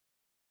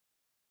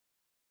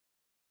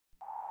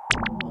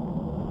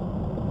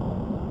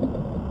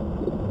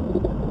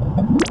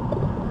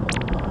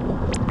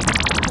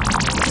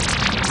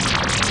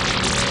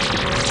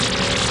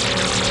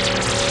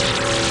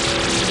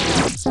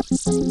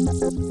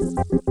Okay,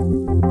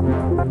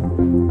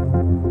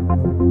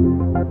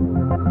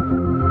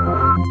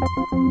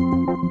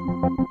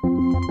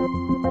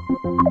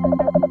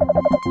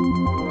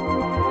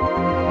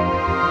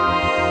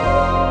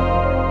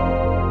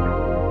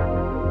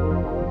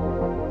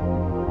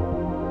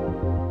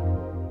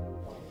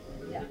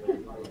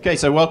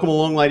 so welcome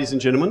along, ladies and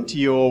gentlemen, to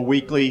your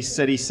weekly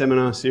SETI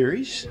seminar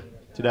series.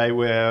 Today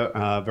we're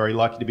very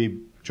lucky to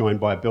be joined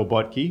by Bill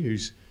Bottke,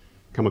 who's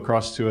come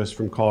across to us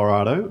from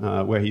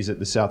Colorado, where he's at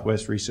the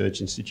Southwest Research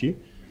Institute.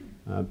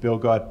 Bill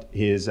got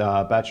his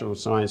Bachelor of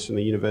Science from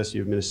the University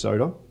of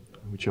Minnesota,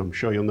 which I'm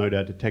sure you'll no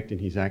doubt detect in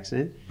his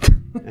accent.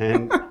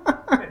 And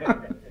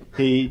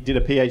he did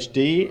a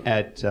PhD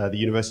at the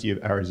University of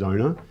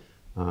Arizona,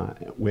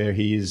 where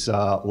his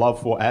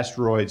love for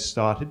asteroids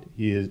started.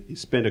 He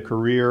spent a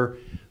career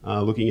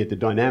looking at the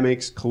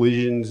dynamics,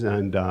 collisions,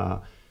 and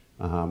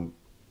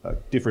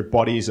different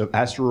bodies of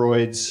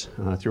asteroids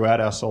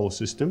throughout our solar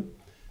system.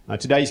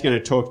 Today he's going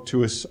to talk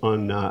to us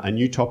on a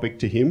new topic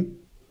to him,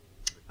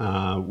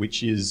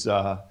 which is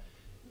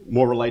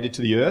more related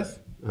to the Earth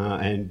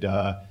and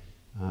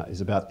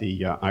is about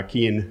the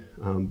Archean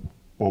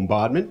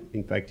bombardment.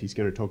 In fact, he's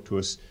going to talk to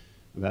us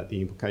about the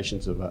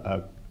implications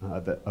of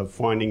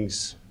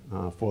findings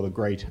for the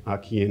great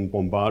Archean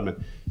bombardment.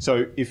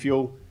 So if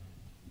you'll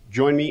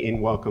join me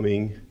in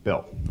welcoming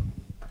Bill.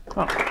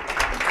 Oh.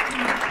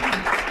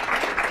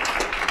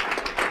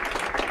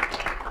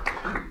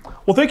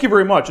 Well, thank you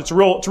very much. It's a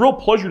real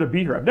pleasure to be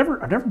here. I've never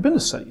been to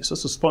SETI, so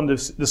this is fun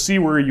to see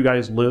where you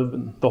guys live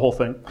and the whole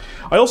thing.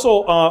 I was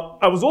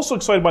also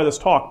excited by this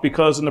talk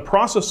because in the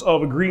process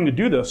of agreeing to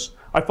do this,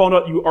 I found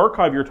out you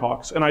archive your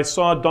talks, and I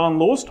saw Don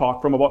Lowe's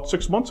talk from about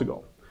 6 months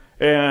ago.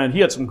 And he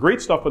had some great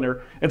stuff in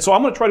there. And so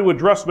I'm going to try to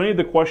address many of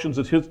the questions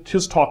that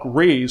his talk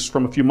raised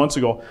from a few months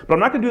ago. But I'm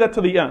not going to do that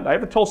to the end. I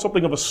have to tell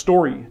something of a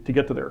story to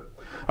get to there.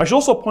 I should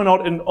also point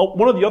out, in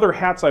one of the other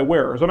hats I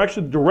wear is I'm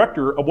actually the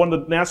director of one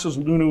of NASA's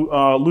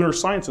Lunar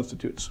Science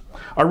Institutes.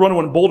 I run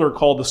one in Boulder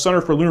called the Center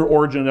for Lunar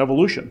Origin and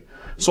Evolution.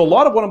 So a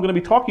lot of what I'm going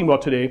to be talking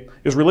about today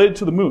is related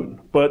to the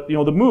moon. But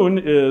the moon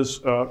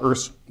is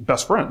Earth's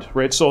best friend,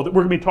 right? So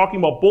we're going to be talking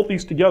about both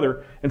these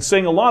together and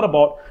saying a lot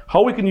about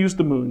how we can use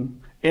the moon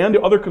and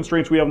the other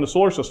constraints we have in the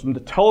solar system to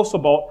tell us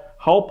about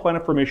how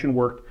planet formation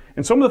worked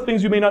and some of the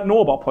things you may not know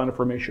about planet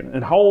formation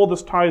and how all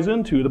this ties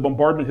into the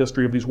bombardment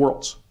history of these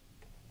worlds.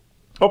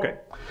 Okay,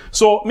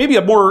 so maybe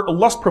a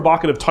less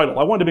provocative title.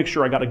 I wanted to make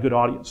sure I got a good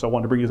audience, so I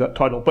wanted to bring you that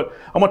title. But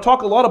I'm going to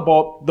talk a lot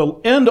about the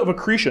end of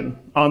accretion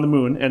on the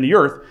moon and the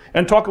Earth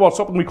and talk about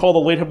something we call the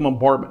late heaven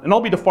bombardment. And I'll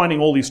be defining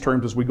all these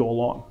terms as we go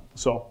along.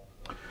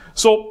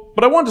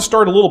 But I wanted to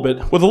start with a little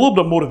bit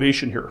of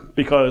motivation here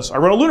because I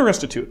run a Lunar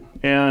Institute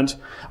and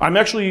I'm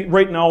actually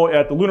right now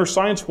at the Lunar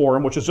Science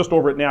Forum, which is just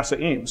over at NASA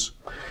Ames.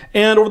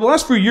 And over the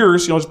last few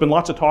years, there's been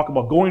lots of talk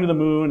about going to the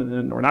moon and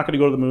then we're not going to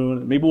go to the moon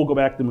and maybe we'll go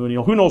back to the moon.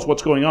 Who knows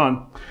what's going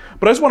on.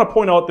 But I just want to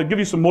point out to give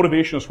you some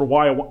motivations for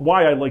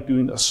why I like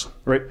doing this,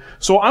 right?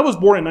 So I was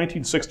born in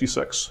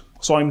 1966.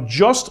 So I'm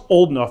just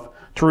old enough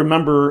to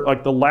remember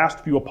like the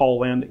last few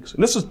Apollo landings.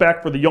 And this is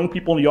back for the young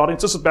people in the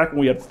audience. This is back when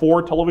we had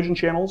 4 television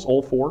channels,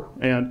 all 4,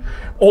 and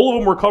all of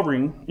them were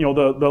covering,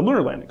 the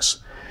lunar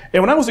landings.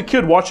 And when I was a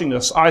kid watching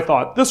this, I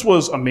thought this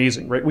was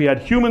amazing, right? We had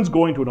humans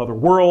going to another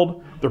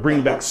world. They're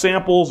bringing back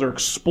samples. They're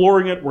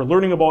exploring it. We're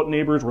learning about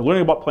neighbors. We're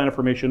learning about planet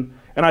formation.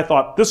 And I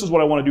thought, this is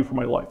what I want to do for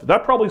my life.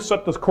 That probably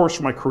set the course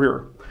for my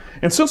career.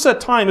 And since that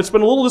time, it's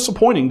been a little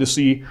disappointing to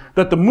see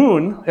that the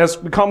moon has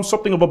become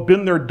something of a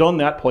been there, done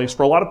that place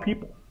for a lot of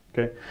people.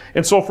 Okay.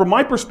 And so from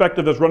my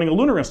perspective as running a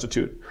Lunar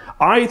Institute,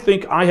 I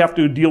think I have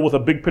to deal with a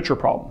big picture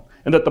problem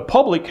and that the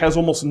public has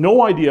almost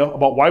no idea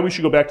about why we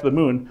should go back to the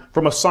moon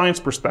from a science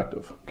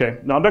perspective. Okay.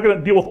 Now I'm not going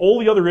to deal with all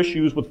the other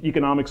issues with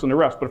economics and the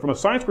rest, but from a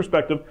science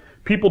perspective,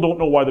 people don't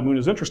know why the moon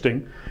is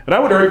interesting. And I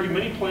would argue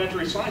many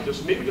planetary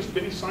scientists, maybe just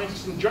many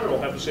scientists in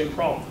general, have the same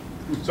problem.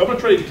 So I'm going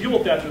to try to deal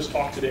with that in this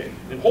talk today.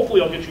 And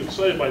hopefully I'll get you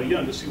excited by the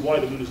end to see why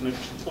the moon is an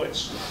interesting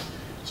place.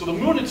 So the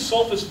moon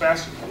itself is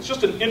fascinating. It's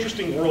just an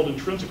interesting world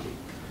intrinsically.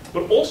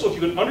 But also, if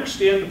you can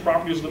understand the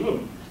properties of the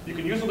moon, you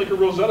can use it like a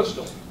Rosetta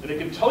Stone, and it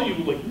can tell you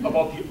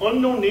about the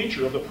unknown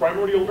nature of the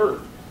primordial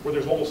Earth, where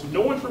there's almost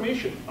no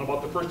information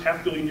about the first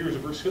 500 million years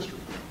of Earth's history,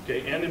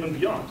 okay, and even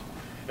beyond.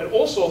 And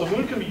also, the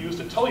moon can be used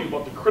to tell you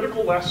about the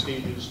critical last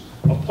stages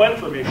of planet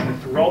formation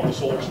throughout the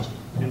solar system.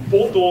 And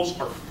both those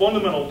are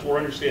fundamental to our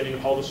understanding of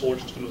how the solar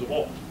system has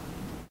evolved.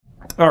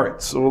 All right,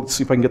 so let's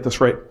see if I can get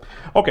this right.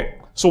 Okay,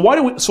 so why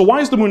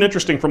is the moon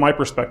interesting from my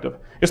perspective?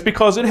 It's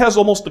because it has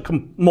the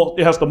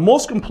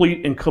most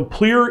complete and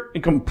clear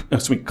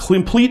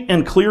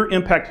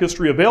impact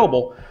history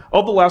available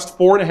of the last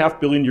 4.5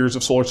 billion years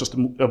of solar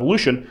system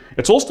evolution.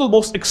 It's also the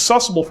most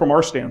accessible from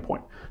our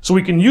standpoint. So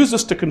we can use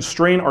this to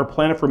constrain our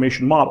planet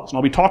formation models. And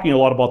I'll be talking a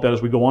lot about that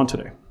as we go on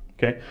today.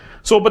 Okay,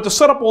 but to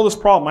set up all this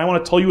problem, I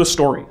want to tell you a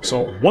story.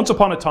 So once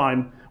upon a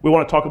time, we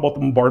want to talk about the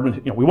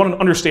bombardment. We want to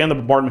understand the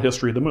bombardment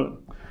history of the moon.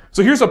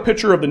 So here's a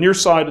picture of the near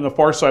side and the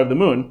far side of the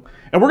moon.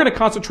 And we're going to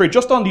concentrate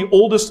just on the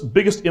oldest,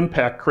 biggest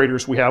impact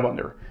craters we have on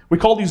there. We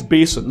call these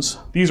basins.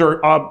 These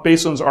are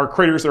basins are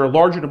craters that are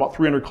larger than about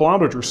 300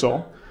 kilometers or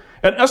so.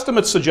 And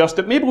estimates suggest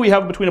that maybe we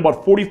have between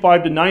about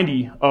 45 to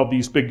 90 of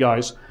these big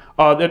guys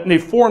that they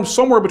formed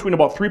somewhere between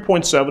about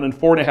 3.7 and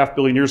 4.5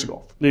 billion years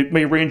ago. They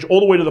may range all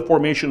the way to the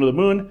formation of the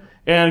moon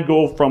and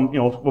go from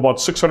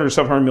about 600 or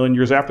 700 million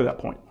years after that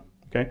point.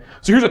 Okay?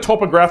 So here's a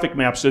topographic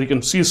map so you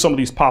can see some of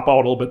these pop out a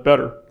little bit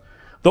better.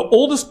 The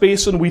oldest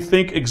basin we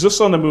think exists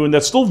on the moon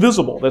that's still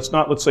visible, that's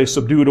not, let's say,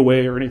 subdued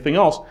away or anything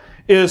else,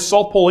 is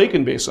South Pole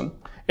Aitken Basin.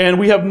 And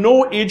we have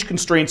no age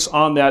constraints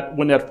on that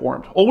when that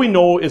formed. All we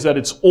know is that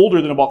it's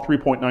older than about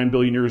 3.9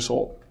 billion years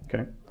old.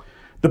 Okay?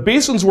 The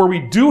basins where we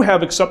do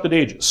have accepted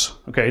ages,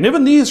 okay, and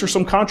even these are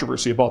some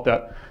controversy about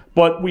that,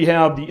 but we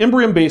have the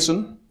Imbrium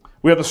Basin,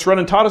 we have the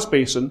Serenitatis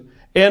Basin,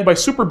 and by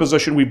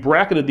superposition we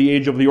bracketed the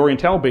age of the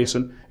Oriental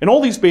Basin, and all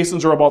these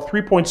basins are about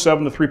 3.7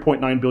 to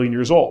 3.9 billion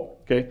years old.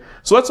 Okay?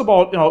 So that's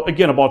about,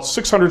 again, about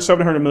 600,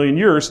 700 million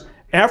years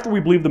after we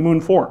believe the moon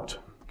formed.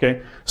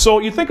 Okay? So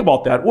you think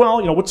about that.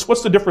 Well,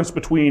 what's the difference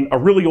between a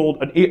really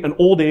old, an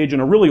old age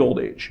and a really old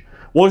age?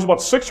 Well, there's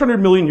about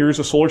 600 million years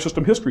of solar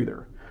system history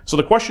there. So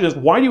the question is,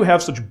 why do you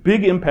have such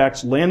big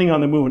impacts landing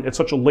on the moon at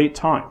such a late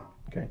time?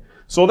 Okay?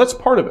 So that's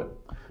part of it.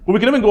 But we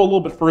can even go a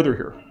little bit further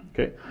here.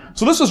 Okay?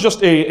 So this is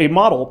just a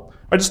model,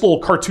 just a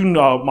little cartoon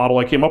model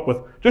I came up with,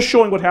 just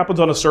showing what happens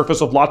on the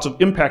surface of lots of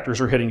impactors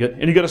are hitting it,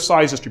 and you get a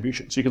size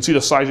distribution. So you can see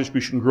the size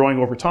distribution growing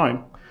over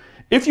time.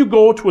 If you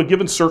go to a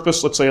given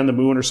surface, let's say on the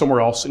moon or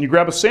somewhere else, and you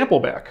grab a sample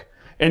back,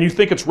 and you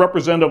think it's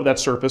representative of that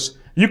surface,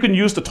 you can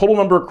use the total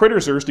number of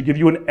craters there to give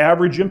you an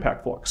average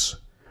impact flux.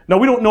 Now,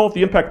 we don't know if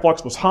the impact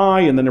flux was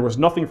high, and then there was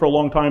nothing for a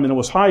long time, and it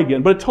was high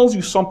again, but it tells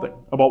you something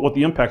about what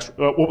the impacts,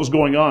 what was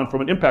going on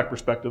from an impact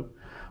perspective.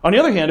 On the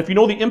other hand, if you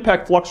know the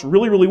impact flux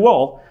really, really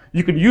well,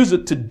 you can use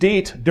it to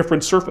date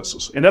different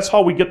surfaces. And that's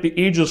how we get the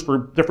ages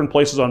for different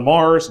places on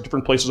Mars,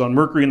 different places on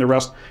Mercury and the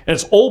rest. And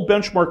it's all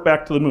benchmarked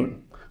back to the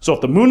moon. So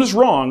if the moon is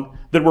wrong,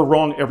 then we're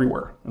wrong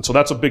everywhere. And so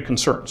that's a big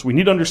concern. So we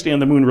need to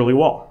understand the moon really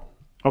well.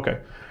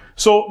 Okay.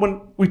 So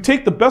when we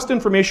take the best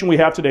information we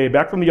have today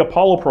back from the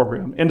Apollo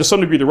program and to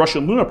some degree the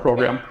Russian Luna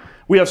program,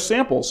 we have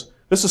samples.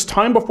 This is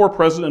time before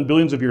present in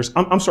billions of years.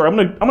 I'm sorry, I'm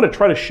going to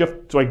try to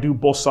shift so I do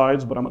both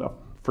sides, but I'm going to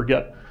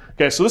forget.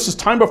 Okay, so this is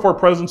time before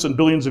presence in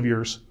billions of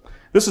years.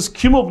 This is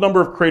cumulative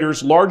number of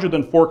craters larger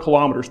than 4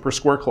 kilometers per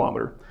square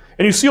kilometer.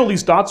 And you see all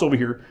these dots over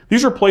here.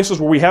 These are places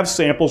where we have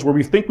samples where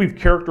we think we've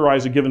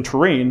characterized a given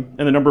terrain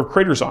and the number of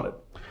craters on it.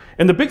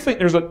 And the big thing,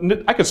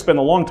 I could spend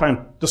a long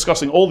time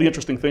discussing all the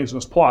interesting things in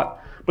this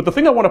plot, but the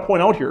thing I want to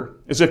point out here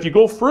is if you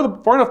go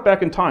far enough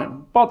back in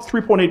time, about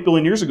 3.8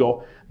 billion years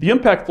ago, the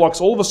impact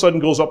flux all of a sudden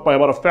goes up by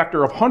about a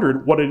factor of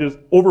 100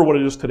 over what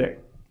it is today.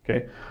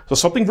 Okay? So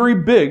something very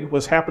big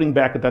was happening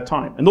back at that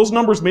time. And those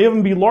numbers may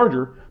even be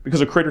larger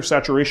because of crater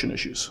saturation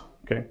issues.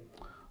 Okay?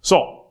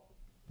 So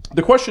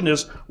the question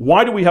is,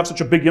 why do we have such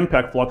a big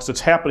impact flux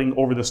that's happening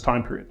over this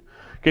time period?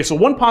 Okay, so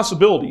one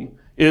possibility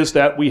is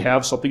that we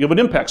have something of an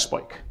impact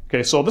spike.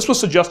 Okay, so this was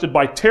suggested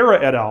by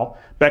Terra et al.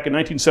 Back in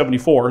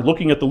 1974,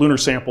 looking at the lunar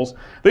samples.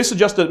 They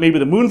suggested that maybe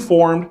the moon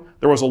formed,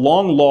 there was a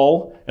long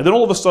lull, and then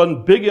all of a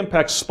sudden big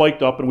impacts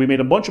spiked up and we made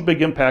a bunch of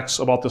big impacts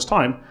about this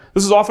time.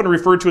 This is often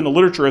referred to in the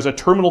literature as a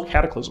terminal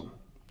cataclysm.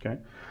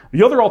 Okay?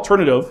 The other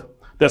alternative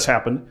that's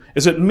happened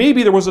is that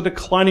maybe there was a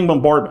declining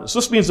bombardment. So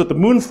this means that the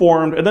moon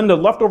formed and then the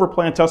leftover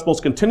planetesimals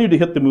continued to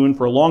hit the moon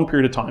for a long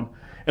period of time.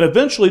 And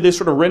eventually they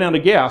sort of ran out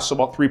of gas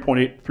about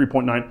 3.8,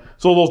 3.9.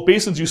 So those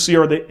basins you see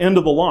are the end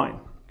of the line.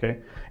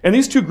 Okay? And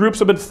these two groups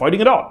have been fighting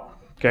it out.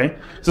 Okay?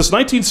 Since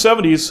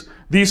 1970s,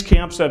 these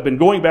camps have been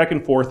going back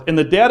and forth, and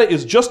the data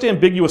is just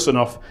ambiguous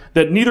enough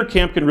that neither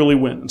camp can really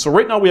win. And so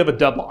right now we have a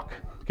deadlock.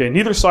 Okay?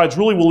 Neither side's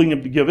really willing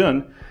to give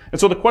in.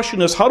 And so the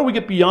question is, how do we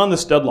get beyond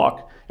this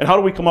deadlock, and how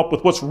do we come up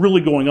with what's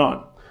really going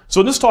on? So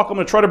in this talk, I'm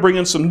going to try to bring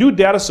in some new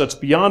data sets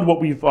beyond what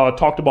we've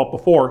talked about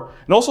before,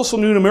 and also some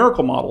new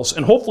numerical models,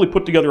 and hopefully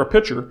put together a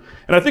picture.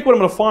 And I think what I'm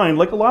going to find,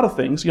 like a lot of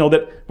things,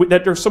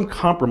 that there's some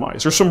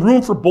compromise. There's some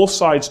room for both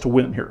sides to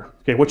win here,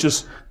 okay, which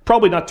is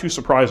probably not too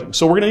surprising.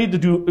 So we're going to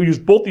need to use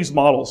both these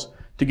models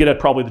to get at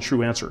probably the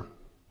true answer.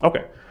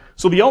 Okay,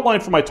 so the outline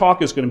for my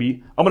talk is going to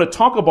be, I'm going to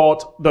talk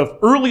about the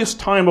earliest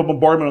time of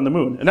bombardment on the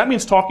moon, and that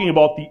means talking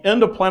about the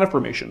end of planet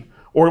formation,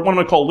 or what I'm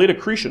going to call late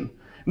accretion.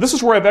 And this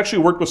is where I've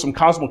actually worked with some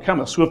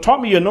cosmochemists who have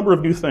taught me a number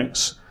of new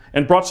things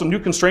and brought some new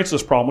constraints to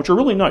this problem, which are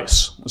really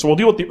nice. So we'll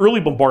deal with the early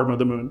bombardment of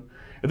the moon.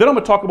 And then I'm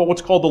going to talk about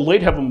what's called the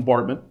late heaven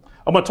bombardment.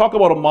 I'm going to talk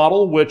about a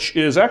model which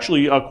is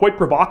actually quite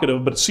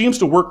provocative, but it seems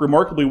to work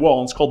remarkably well,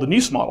 and it's called the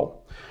Nice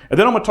model. And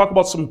then I'm going to talk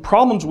about some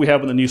problems we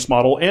have in the Nice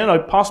model and a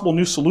possible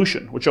new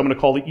solution, which I'm going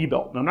to call the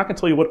E-belt. And I'm not going to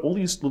tell you what all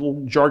these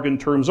little jargon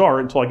terms are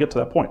until I get to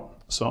that point.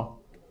 So,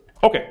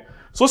 okay.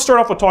 So let's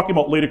start off with talking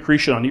about late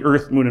accretion on the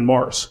Earth, Moon, and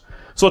Mars.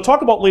 So to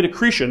talk about late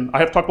accretion, I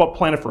have to talk about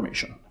planet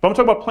formation. If I'm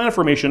talking about planet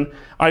formation,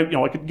 I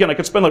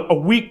could spend like a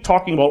week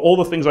talking about all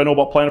the things I know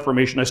about planet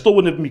formation. I still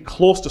wouldn't even be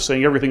close to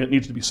saying everything that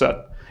needs to be said.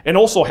 And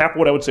also half of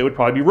what I would say would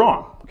probably be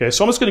wrong. Okay,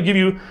 so I'm just going to give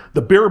you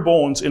the bare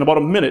bones in about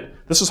a minute.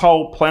 This is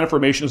how planet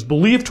formation is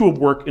believed to have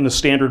worked in the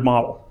standard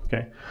model.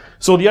 Okay,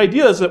 so the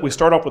idea is that we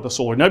start off with a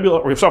solar nebula,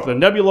 or we start with a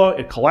nebula,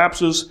 it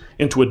collapses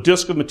into a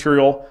disk of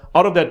material.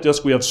 Out of that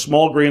disk, we have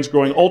small grains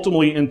growing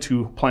ultimately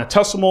into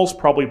planetesimals,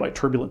 probably by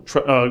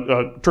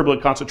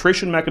turbulent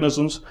concentration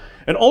mechanisms,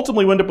 and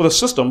ultimately we end up with a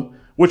system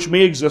which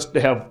may exist to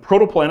have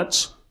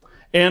protoplanets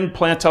and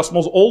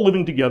planetesimals all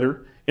living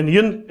together.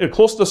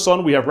 Close to the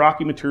sun, we have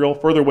rocky material.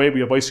 Further away,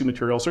 we have icy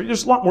material. So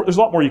there's a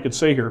lot more you could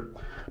say here.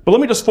 But let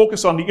me just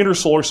focus on the inner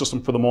solar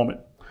system for the moment.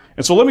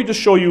 And so let me just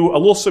show you a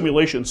little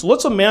simulation. So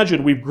let's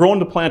imagine we've grown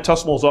the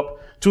planetesimals up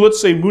to,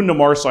 let's say, Moon to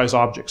Mars size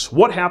objects.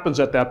 What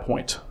happens at that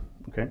point?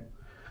 Okay.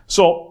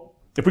 So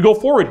if we go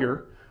forward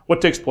here,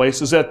 what takes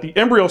place is that the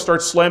embryo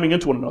starts slamming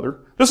into one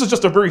another. This is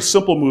just a very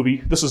simple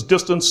movie. This is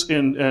distance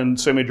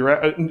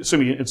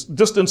it's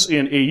distance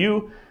in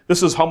AU.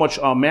 This is how much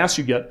mass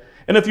you get.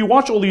 And if you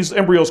watch all these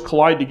embryos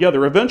collide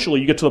together, eventually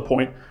you get to the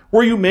point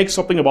where you make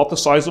something about the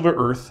size of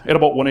Earth at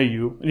about 1 AU,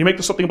 and you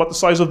make something about the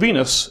size of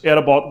Venus at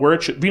about where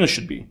Venus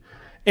should be.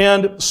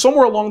 And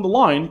somewhere along the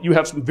line, you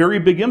have some very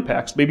big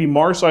impacts, maybe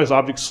Mars-sized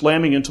objects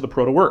slamming into the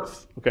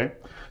proto-Earth. Okay,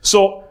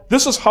 so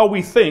this is how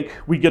we think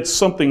we get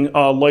something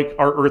like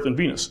our Earth and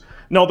Venus.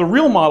 Now, the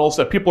real models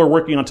that people are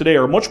working on today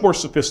are much more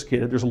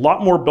sophisticated. There's a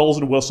lot more bells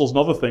and whistles and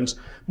other things,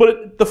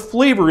 but the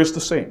flavor is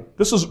the same.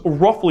 This is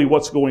roughly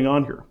what's going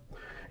on here.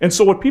 And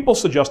so what people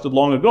suggested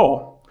long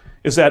ago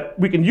is that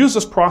we can use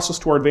this process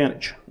to our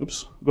advantage.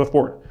 Oops, go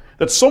forward.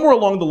 That somewhere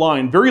along the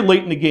line, very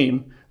late in the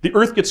game, the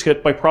Earth gets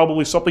hit by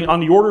probably something on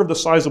the order of the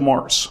size of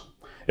Mars.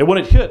 And when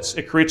it hits,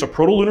 it creates a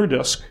protolunar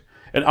disk,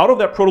 and out of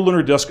that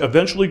protolunar disk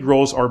eventually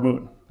grows our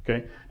moon.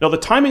 Okay? Now, the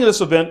timing of this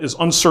event is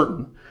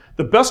uncertain.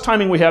 The best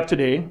timing we have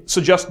today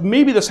suggests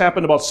maybe this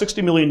happened about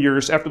 60 million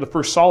years after the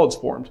first solids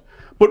formed.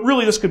 But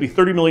really, this could be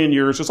 30 million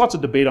years. There's lots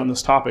of debate on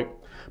this topic.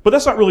 But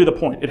that's not really the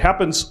point. It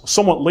happens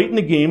somewhat late in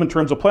the game in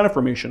terms of planet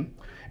formation.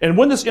 And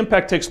when this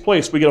impact takes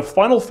place, we get a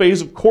final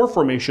phase of core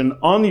formation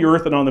on the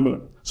Earth and on the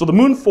Moon. So the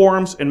Moon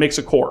forms and makes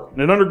a core,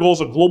 and it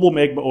undergoes a global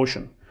magma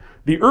ocean.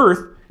 The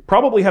Earth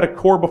probably had a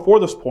core before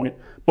this point,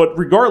 but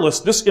regardless,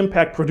 this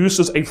impact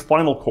produces a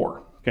final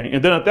core. Okay?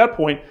 And then at that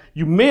point,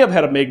 you may have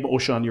had a magma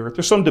ocean on the Earth.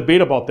 There's some debate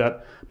about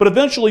that. But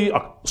eventually,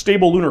 a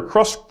stable lunar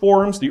crust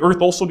forms. The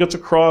Earth also gets a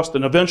crust,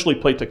 and eventually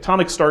plate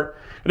tectonics start.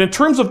 And in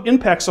terms of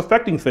impacts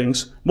affecting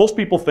things, most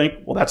people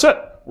think, well, that's it.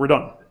 We're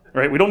done.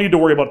 Right? We don't need to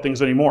worry about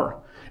things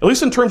anymore. At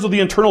least in terms of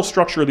the internal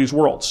structure of these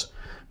worlds.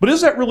 But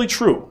is that really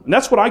true? And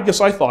that's what I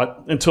guess I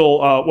thought until,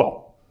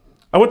 well,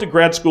 I went to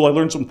grad school, I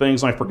learned some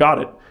things, and I forgot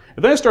it.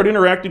 And then I started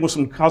interacting with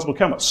some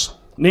cosmochemists,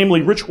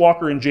 namely Rich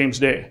Walker and James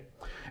Day.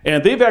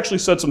 And they've actually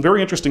said some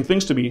very interesting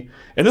things to me.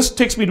 And this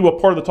takes me to a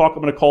part of the talk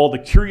I'm going to call the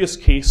curious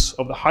case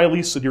of the highly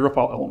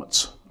siderophile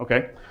elements.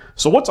 Okay?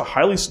 So what's a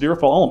highly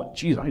siderophile element?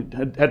 Geez, I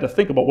had to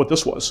think about what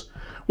this was.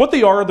 What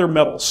they are, they're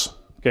metals.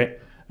 Okay?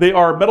 They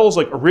are metals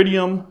like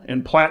iridium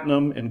and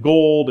platinum and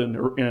gold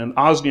and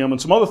osmium and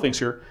some other things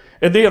here.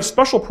 And they have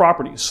special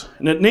properties.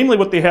 And namely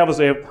what they have is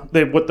what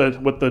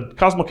the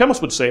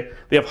cosmochemists would say,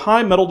 they have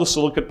high metal to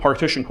silicate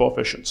partition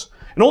coefficients.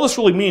 And all this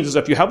really means is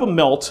that if you have a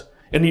melt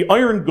and the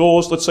iron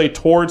goes, let's say,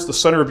 towards the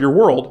center of your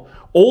world,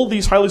 all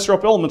these highly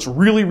siderophile elements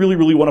really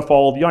want to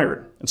follow the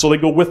iron. And so they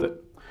go with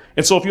it.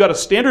 And so if you had a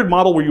standard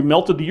model where you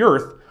melted the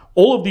Earth,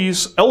 all of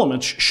these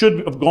elements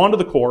should have gone to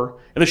the core,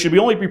 and they should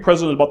only be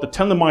present at about the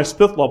 10 to the minus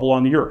fifth level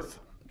on the Earth,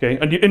 okay,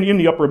 in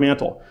the upper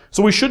mantle.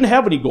 So we shouldn't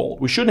have any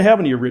gold. We shouldn't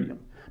have any iridium.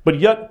 But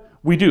yet,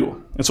 we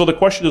do. And so the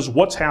question is,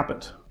 what's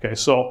happened? Okay,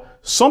 so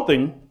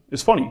something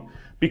is funny,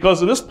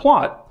 because in this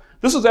plot,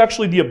 this is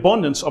actually the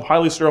abundance of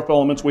highly siderophile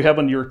elements we have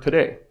on the Earth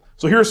today.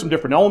 So here are some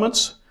different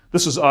elements.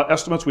 This is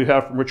estimates we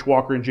have from Rich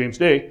Walker and James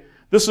Day.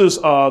 This is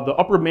the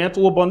upper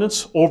mantle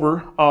abundance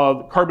over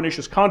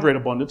carbonaceous chondrite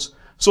abundance.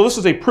 So this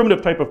is a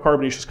primitive type of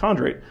carbonaceous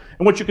chondrite.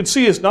 And what you can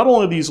see is not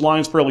only are these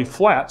lines fairly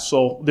flat,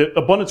 so the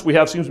abundance we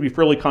have seems to be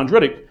fairly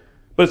chondritic,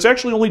 but it's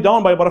actually only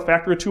down by about a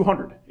factor of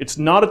 200. It's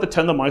not at the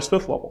 10 to the minus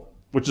fifth level,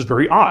 which is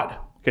very odd.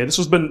 Okay, this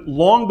has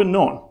long been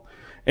known,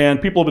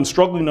 and people have been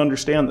struggling to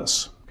understand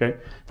this. Okay,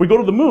 if we go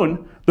to the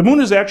Moon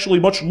is actually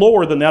much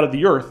lower than that of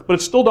the Earth, but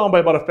it's still down by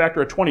about a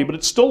factor of 20, but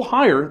it's still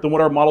higher than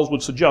what our models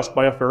would suggest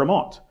by a fair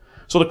amount.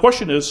 So the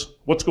question is,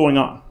 what's going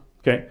on?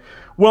 Okay,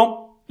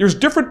 well, there's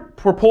different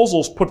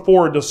proposals put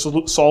forward to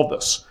solve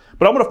this,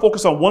 but I'm going to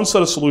focus on one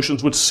set of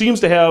solutions which seems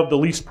to have the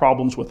least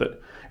problems with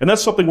it, and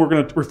that's something we're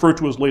going to refer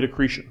to as late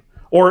accretion.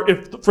 Or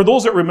for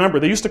those that remember,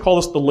 they used to call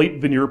this the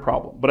late veneer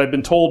problem, but I've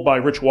been told by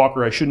Rich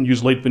Walker I shouldn't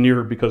use late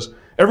veneer because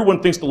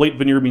everyone thinks the late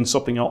veneer means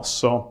something else,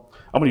 so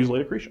I'm going to use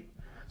late accretion.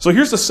 So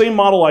here's the same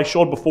model I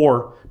showed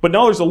before, but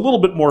now there's a little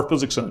bit more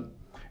physics in it.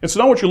 And so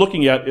now what you're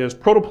looking at is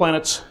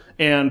protoplanets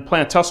and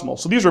planetesimals.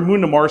 So these are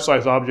Moon to Mars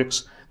size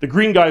objects. The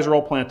green guys are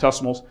all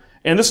planetesimals.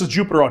 And this is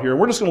Jupiter out here, and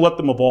we're just going to let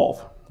them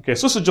evolve. Okay,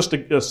 so this is just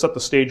to set the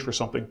stage for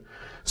something.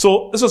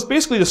 So this is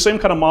basically the same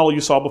kind of model you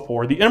saw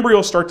before. The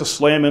embryos start to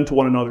slam into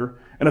one another,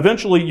 and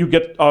eventually you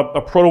get a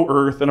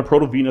proto-Earth and a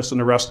proto-Venus and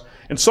the rest.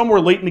 And somewhere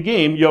late in the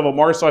game, you have a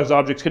Mars-sized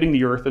object hitting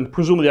the Earth, and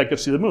presumably that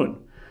gets to the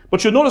Moon.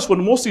 But you'll notice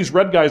when most of these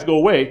red guys go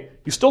away,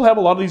 you still have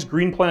a lot of these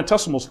green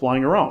planetesimals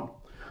flying around.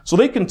 So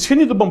they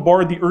continue to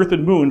bombard the Earth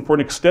and Moon for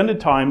an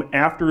extended time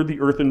after the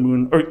Earth and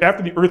Moon, or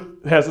after the Earth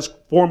has this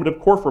formative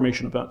core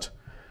formation event.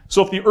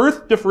 So if the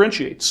Earth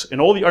differentiates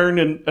and all the iron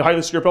and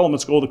highly stereophile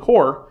elements go to the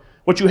core,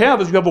 what you have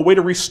is you have a way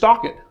to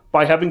restock it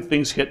by having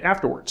things hit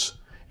afterwards.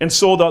 And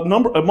so the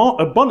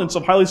abundance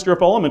of highly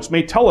stereophile elements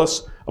may tell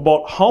us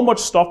about how much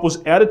stuff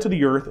was added to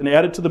the Earth and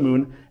added to the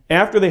Moon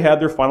after they had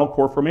their final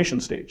core formation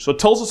stage. So it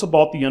tells us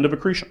about the end of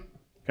accretion.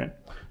 Okay?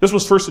 This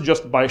was first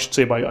suggested by, I should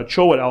say, by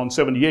Cho et al. In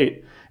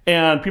 '78,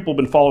 and people have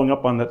been following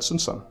up on that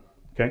since then.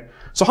 Okay?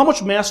 So how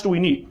much mass do we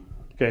need?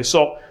 Okay,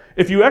 so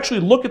if you actually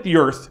look at the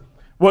Earth,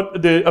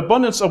 what the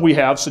abundance that we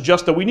have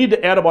suggests that we need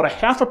to add about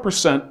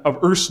 0.5% of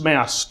Earth's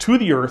mass to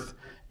the Earth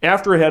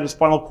after it had its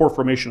final core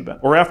formation event,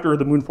 or after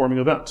the moon forming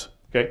event.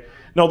 Okay?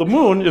 Now the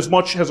moon has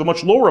a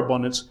much lower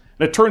abundance,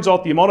 and it turns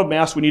out the amount of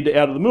mass we need to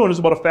add to the moon is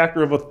about a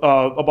factor of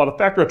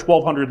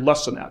 1,200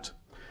 less than that.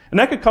 And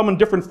that could come in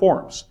different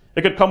forms.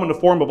 It could come in the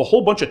form of a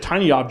whole bunch of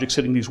tiny objects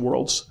hitting these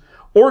worlds,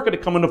 or it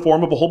could come in the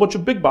form of a whole bunch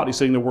of big bodies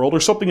hitting the world, or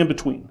something in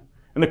between.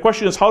 And the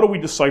question is, how do we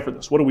decipher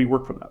this? What do we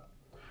work from that?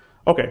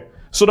 Okay,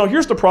 so now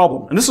here's the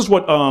problem, and this is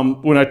what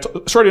when I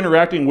started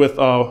interacting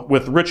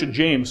with Rich and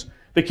James,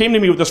 they came to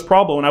me with this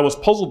problem, and I was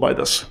puzzled by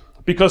this.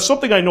 Because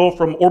something I know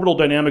from orbital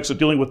dynamics of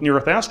dealing with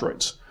near-Earth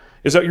asteroids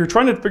is that you're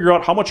trying to figure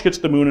out how much hits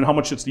the moon and how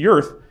much hits the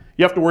Earth.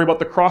 You have to worry about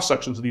the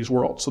cross-sections of these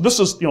worlds. So this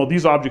is,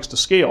 these objects to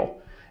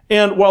scale.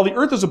 And while the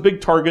Earth is a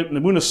big target and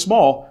the moon is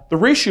small, the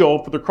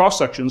ratio for the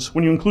cross-sections,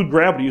 when you include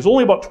gravity, is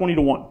only about 20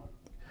 to 1.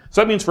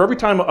 So that means for every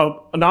time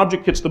an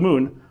object hits the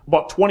moon,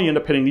 about 20 end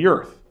up hitting the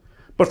Earth.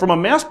 But from a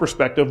mass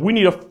perspective, we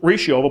need a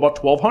ratio of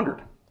about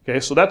 1,200. Okay,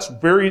 so that's a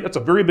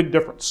very big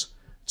difference.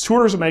 It's 2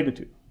 orders of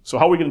magnitude. So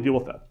how are we going to deal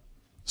with that?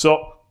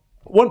 So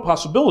one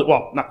possibility,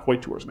 well, not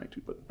quite 2 orders of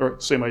magnitude,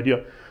 but same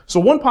idea.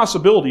 So one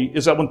possibility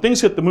is that when things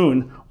hit the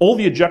moon, all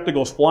the ejecta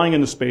goes flying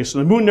into space,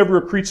 and the moon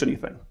never accretes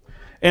anything.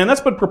 And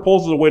that's been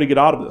proposed as a way to get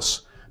out of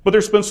this. But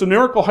there's been some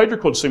numerical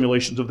hydrocode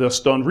simulations of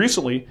this done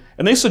recently,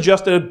 and they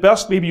suggest that at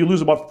best, maybe you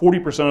lose about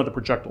 40% of the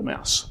projectile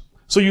mass.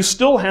 So you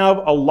still have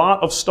a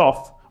lot of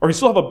stuff, or you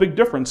still have a big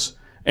difference,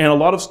 and a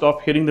lot of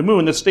stuff hitting the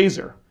moon that stays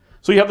there.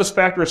 So you have this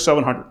factor of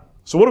 700.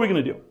 So what are we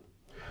going to do?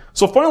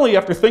 So finally,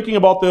 after thinking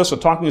about this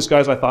and talking to these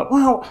guys, I thought,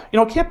 well,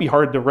 it can't be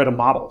hard to write a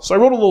model. So I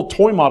wrote a little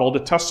toy model to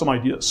test some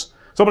ideas.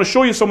 So I'm going to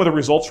show you some of the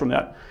results from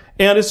that.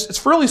 And it's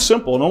fairly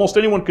simple, and almost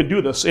anyone could do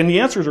this. And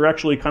the answers are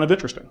actually kind of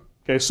interesting.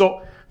 Okay,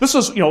 so this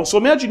is, so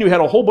imagine you had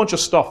a whole bunch of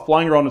stuff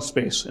flying around in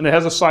space, and it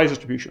has a size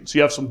distribution. So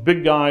you have some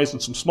big guys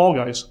and some small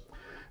guys.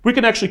 We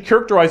can actually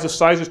characterize the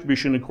size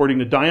distribution according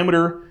to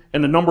diameter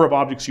and the number of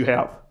objects you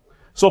have.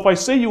 So if I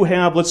say you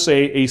have, let's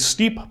say, a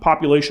steep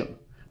population,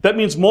 that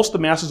means most of the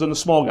mass is in the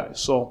small guys.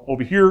 So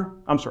over here,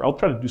 I'm sorry, I'll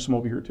try to do some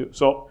over here too.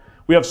 So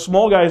we have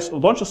small guys, a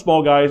bunch of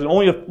small guys, and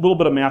only a little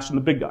bit of mass in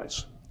the big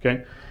guys.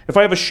 Okay? If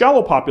I have a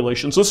shallow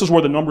population, so this is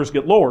where the numbers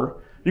get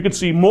lower, you can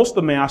see most of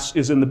the mass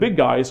is in the big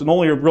guys, and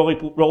only a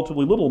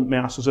relatively little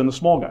mass is in the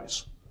small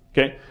guys.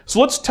 Okay? So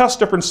let's test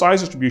different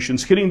size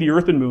distributions hitting the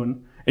Earth and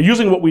Moon, and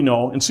using what we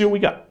know, and see what we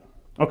get.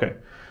 Okay.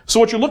 So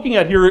what you're looking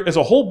at here is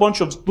a whole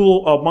bunch of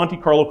little Monte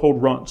Carlo code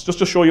runs, just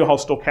to show you how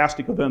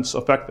stochastic events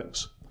affect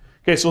things.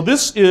 Okay, so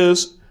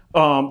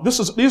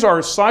these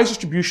are size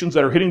distributions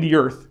that are hitting the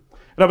Earth,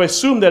 and I've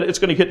assumed that it's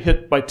going to get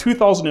hit by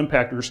 2,000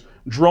 impactors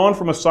drawn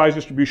from a size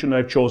distribution that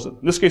I've chosen.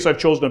 In this case, I've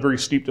chosen a very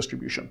steep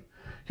distribution.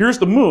 Here's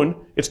the moon.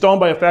 It's down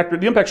by a factor,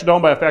 the impacts are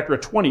down by a factor of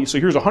 20, so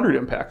here's 100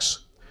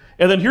 impacts.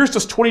 And then here's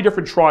just 20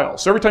 different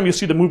trials. So every time you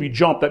see the movie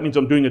jump, that means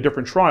I'm doing a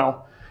different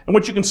trial. And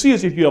what you can see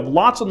is if you have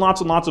lots and lots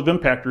and lots of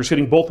impactors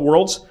hitting both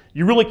worlds,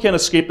 you really can't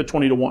escape the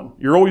 20 to 1.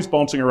 You're always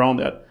bouncing around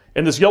that.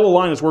 And this yellow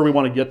line is where we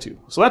want to get to.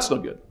 So that's no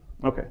good.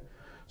 Okay.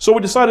 So we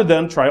decided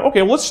then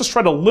well, let's just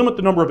try to limit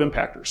the number of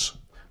impactors.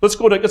 Let's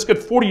get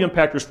 40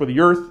 impactors for the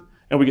Earth,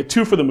 and we get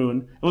 2 for the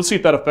Moon, and let's see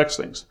if that affects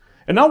things.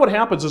 And now what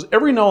happens is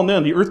every now and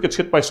then the Earth gets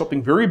hit by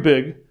something very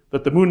big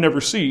that the Moon never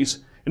sees,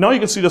 and now you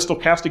can see the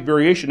stochastic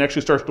variation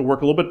actually starts to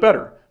work a little bit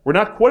better. We're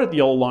not quite at the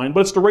yellow line, but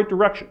it's the right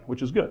direction,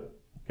 which is good.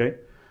 Okay.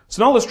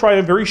 So now let's try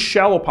a very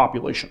shallow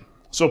population.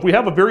 So if we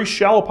have a very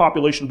shallow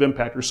population of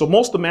impactors, so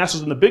most of the mass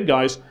is in the big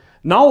guys,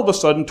 now all of a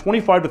sudden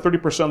 25 to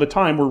 30% of the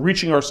time we're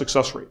reaching our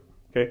success rate.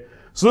 Okay?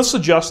 So this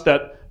suggests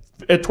that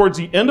towards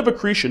the end of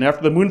accretion,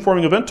 after the moon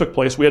forming event took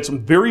place, we had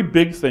some very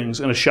big things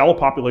in a shallow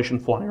population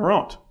flying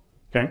around.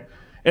 Okay?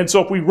 And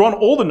so if we run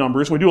all the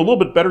numbers, we do a little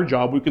bit better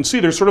job, we can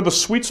see there's sort of a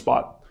sweet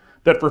spot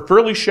that for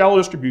fairly shallow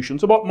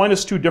distributions, about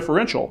 -2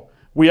 differential,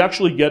 we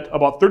actually get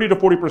about 30 to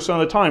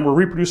 40% of the time we're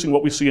reproducing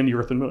what we see in the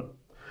Earth and Moon.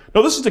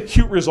 Now this is a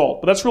cute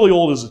result, but that's really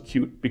all it is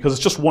cute, because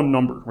it's just one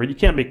number, right? You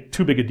can't make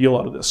too big a deal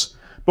out of this.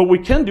 But what we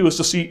can do is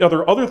to see are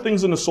there other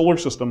things in the solar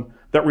system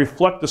that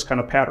reflect this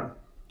kind of pattern.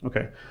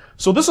 Okay,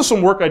 so this is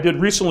some work I did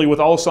recently with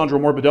Alessandro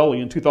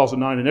Morbidelli in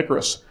 2009 in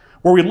Icarus,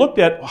 where we looked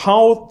at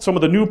how some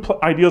of the new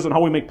ideas on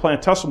how we make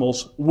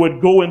planetesimals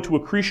would go into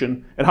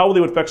accretion and how they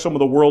would affect some of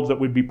the worlds that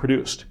would be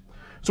produced.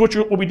 So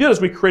what we did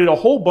is we created a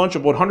whole bunch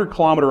of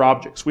 100-kilometer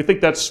objects. We think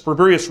that's, for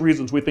various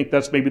reasons, we think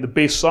that's maybe the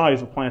base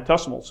size of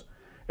planetesimals.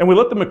 And we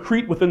let them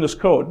accrete within this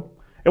code.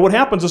 And what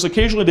happens is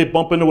occasionally they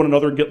bump into one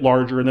another and get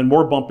larger, and then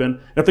more bump in.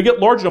 And if they get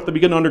large enough, they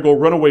begin to undergo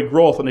runaway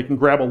growth, and they can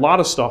grab a lot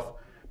of stuff.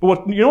 But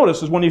what you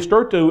notice is when they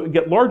start to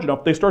get large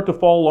enough, they start to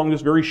fall along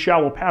this very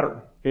shallow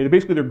pattern. Okay?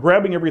 Basically, they're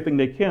grabbing everything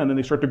they can, and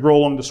they start to grow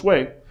along this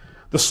way.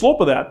 The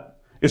slope of that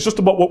is just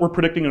about what we're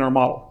predicting in our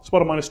model. It's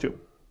about a -2.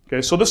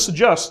 Okay? So this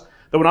suggests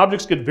that when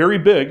objects get very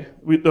big,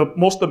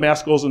 most of the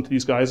mass goes into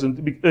these guys, and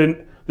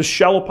this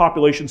shallow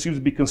population seems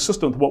to be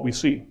consistent with what we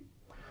see.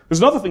 There's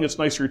another thing that's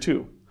nice here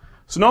too.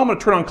 So now I'm going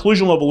to turn on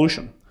collisional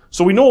evolution.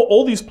 So we know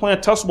all these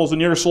planetesimals in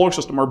the inner solar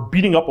system are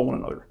beating up on one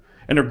another,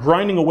 and they're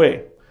grinding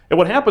away. And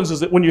what happens is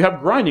that when you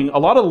have grinding, a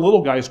lot of the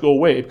little guys go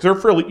away because they're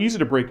fairly easy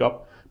to break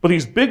up. But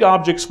these big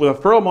objects with a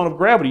fair amount of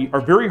gravity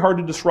are very hard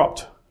to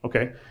disrupt.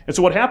 Okay? And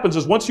so what happens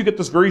is once you get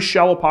this very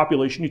shallow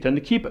population, you tend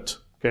to keep it.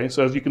 Okay?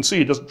 So as you can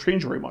see, it doesn't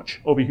change very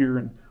much over here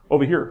and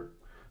over here.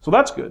 So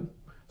that's good.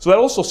 So that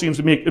also seems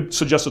to me, it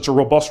suggests it's a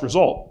robust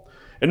result.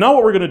 And now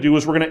what we're going to do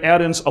is we're going to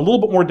add in a little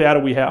bit more data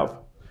we have.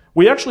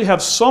 We actually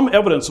have some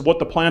evidence of what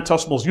the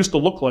planetesimals used to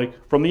look like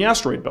from the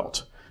asteroid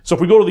belt. So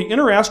if we go to the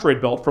inner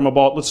asteroid belt from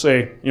about, let's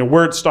say,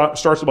 where it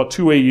starts about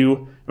 2 AU,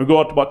 and we go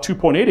out to about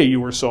 2.8 AU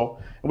or so,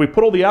 and we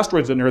put all the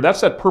asteroids in there, that's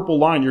that purple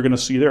line you're going to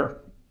see there.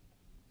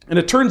 And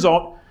it turns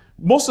out,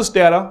 most of this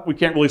data, we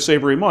can't really say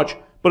very much,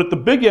 but at the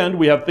big end,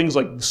 we have things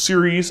like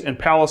Ceres and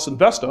Pallas and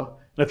Vesta,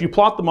 and if you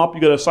plot them up, you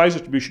get a size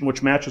distribution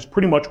which matches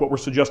pretty much what we're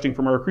suggesting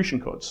from our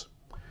accretion codes.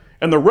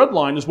 And the red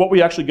line is what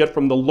we actually get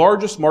from the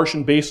largest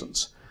Martian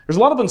basins. There's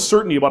a lot of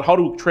uncertainty about how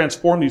to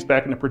transform these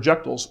back into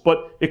projectiles,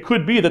 but it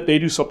could be that they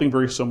do something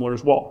very similar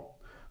as well.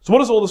 So what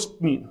does all this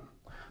mean?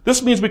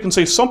 This means we can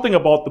say something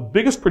about the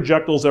biggest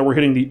projectiles that were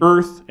hitting the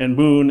Earth and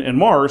Moon and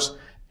Mars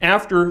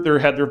after they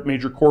had their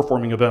major core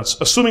forming events,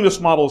 assuming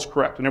this model is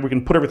correct, and then we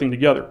can put everything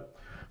together.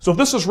 So if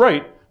this is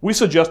right, we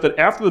suggest that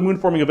after the moon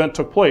forming event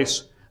took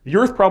place, the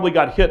Earth probably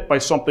got hit by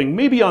something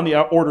maybe on the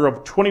order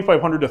of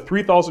 2,500 to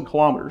 3,000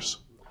 kilometers.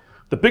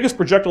 The biggest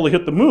projectile to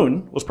hit the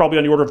moon was probably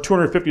on the order of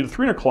 250 to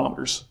 300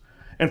 kilometers.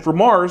 And for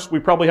Mars, we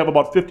probably have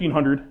about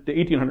 1,500 to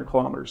 1,800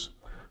 kilometers.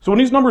 So when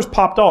these numbers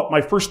popped out, my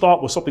first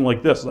thought was something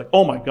like this. It's like,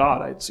 oh my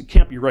God, it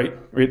can't be right.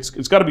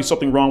 It's got to be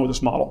something wrong with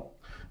this model.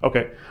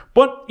 Okay,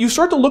 but you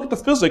start to look at the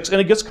physics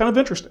and it gets kind of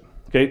interesting.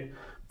 Okay,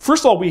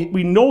 first of all,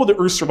 we know the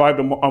Earth survived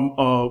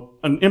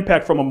an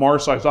impact from a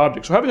Mars-sized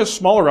object. So having a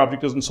smaller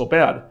object isn't so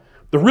bad.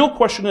 The real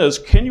question is,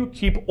 can you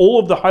keep all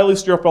of the highly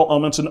stereophile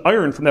elements and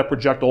iron from that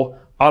projectile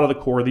out of the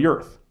core of the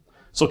Earth?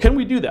 So can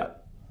we do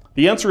that?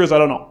 The answer is, I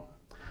don't know.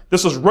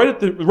 This is right at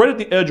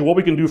the edge of what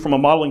we can do from a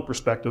modeling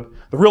perspective.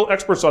 The real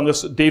experts on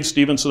this, Dave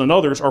Stevenson and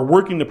others, are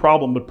working the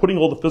problem, but putting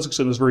all the physics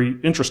in is very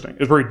interesting.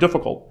 It's very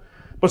difficult.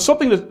 But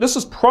this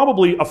is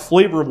probably a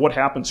flavor of what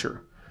happens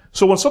here.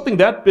 So when something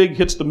that big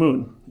hits the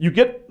moon, you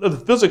get the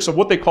physics of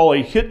what they call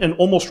a hit and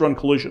almost run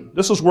collision.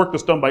 This is work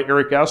that's done by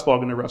Eric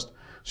Asfog and the rest.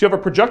 So you have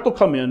a projectile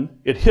come in,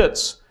 it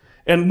hits,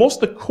 and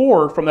most of the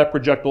core from that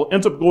projectile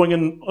ends up going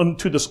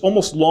into this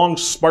almost long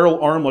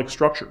spiral arm-like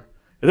structure.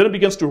 And then it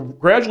begins to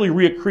gradually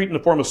reaccrete in the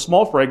form of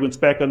small fragments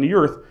back on the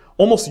Earth,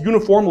 almost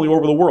uniformly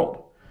over the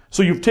world.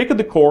 So you've taken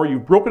the core,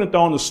 you've broken it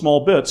down into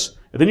small bits,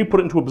 and then you put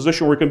it into a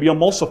position where it can be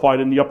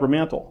emulsified in the upper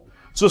mantle.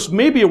 So this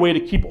may be a way to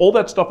keep all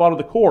that stuff out of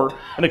the core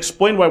and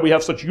explain why we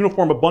have such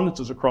uniform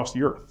abundances across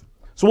the Earth.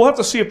 So we'll have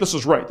to see if this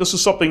is right. This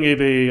is something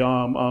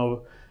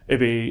of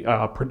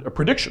a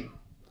prediction.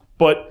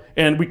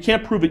 And we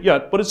can't prove it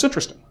yet, but it's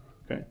interesting.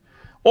 Okay.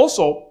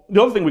 Also,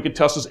 the other thing we could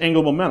test is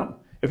angular momentum.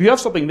 If you have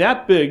something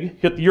that big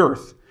hit the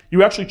Earth,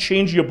 you actually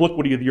change the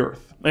obliquity of the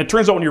Earth. And it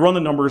turns out when you run the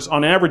numbers,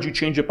 on average, you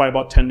change it by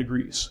about 10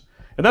 degrees.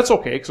 And that's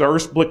okay, because our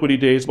Earth's obliquity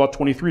day is about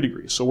 23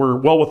 degrees, so we're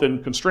well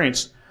within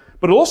constraints.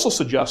 But it also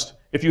suggests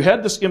if you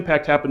had this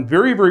impact happen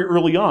very, very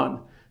early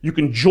on, you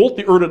can jolt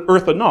the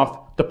Earth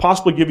enough to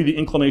possibly give you the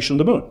inclination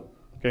of the moon.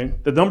 Okay?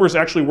 The numbers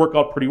actually work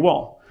out pretty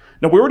well.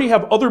 Now, we already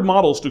have other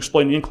models to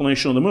explain the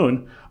inclination of the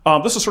moon.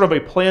 This is sort of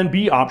a plan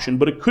B option,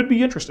 but it could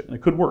be interesting.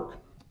 It could work.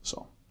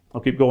 So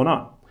I'll keep going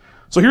on.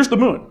 So here's the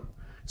moon.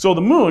 So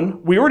the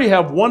moon, we already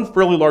have one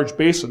fairly large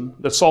basin,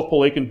 the South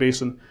Pole Aitken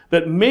Basin,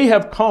 that may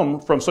have come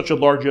from such a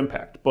large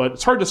impact. But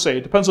it's hard to say.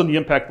 It depends on the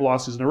impact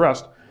velocities and the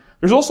rest.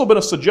 There's also been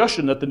a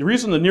suggestion that the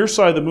reason the near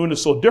side of the moon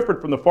is so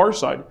different from the far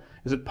side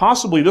is that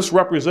possibly this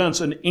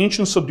represents an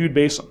ancient subdued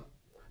basin.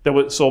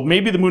 So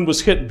maybe the moon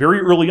was hit very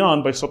early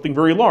on by something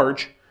very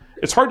large.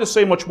 It's hard to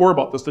say much more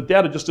about this. The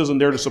data just isn't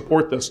there to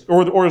support this,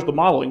 or is the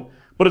modeling,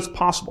 but it's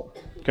possible.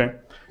 Okay?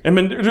 And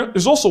then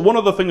there's also one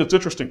other thing that's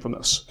interesting from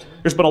this.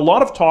 There's been a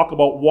lot of talk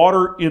about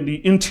water in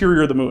the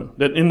interior of the moon,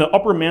 that in the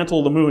upper mantle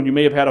of the moon you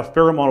may have had a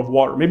fair amount of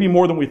water, maybe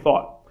more than we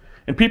thought.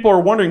 And people are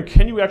wondering,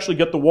 can you actually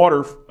get the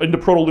water into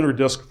protolunar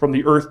disk from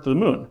the Earth to the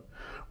moon?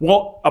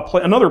 Well,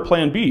 another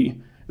plan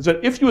B is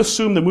that if you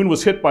assume the moon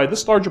was hit by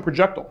this larger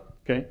projectile,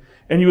 okay,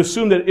 and you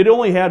assume that it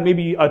only had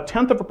maybe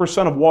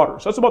 0.1% of water,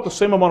 so that's about the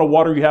same amount of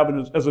water you have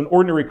as an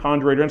ordinary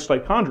chondrite or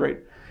enstite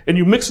chondrite, and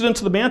you mix it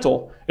into the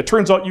mantle, it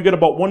turns out you get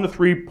about 1 to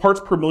 3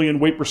 parts per million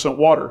weight percent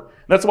water.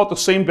 And that's about the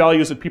same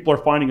values that people are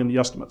finding in the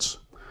estimates.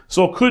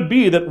 So it could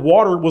be that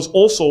water was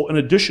also an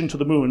addition to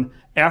the moon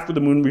after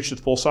the moon reached its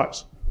full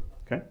size.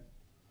 Okay?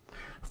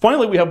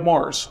 Finally, we have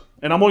Mars.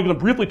 And I'm only going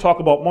to briefly talk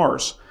about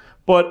Mars.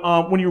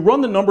 But when you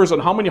run the numbers on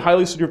how many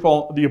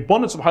the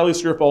abundance of highly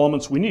siderophile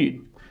elements we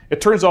need, it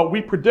turns out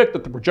we predict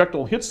that the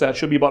projectile hit stat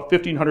should be about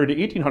 1,500 to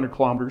 1,800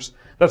 kilometers.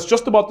 That's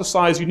just about the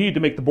size you need to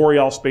make the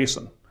Borealis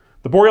Basin.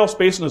 The Borealis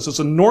Basin is this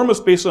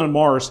enormous basin on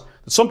Mars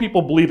that some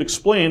people believe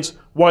explains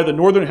why the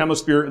northern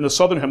hemisphere and the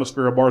southern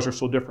hemisphere of Mars are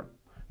so different.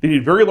 They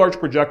need very large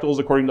projectiles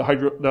according to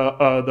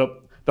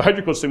the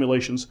hydrocode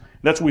simulations,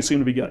 and that's what we seem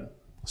to be getting.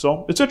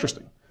 So it's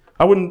interesting.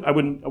 I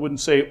wouldn't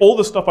say all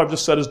the stuff I've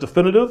just said is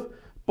definitive,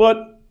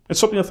 but it's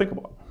something to think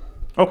about.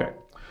 Okay,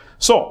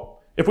 so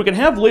if we can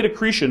have late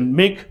accretion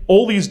make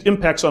all these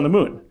impacts on the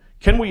moon,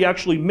 can we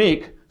actually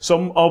make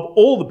some of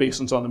all the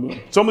basins on the moon?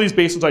 Some of these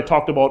basins I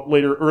talked about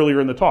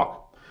earlier in the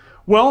talk.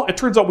 Well, it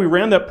turns out we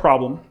ran that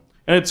problem,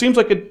 and it seems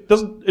like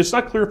it's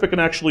not clear if it can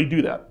actually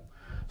do that.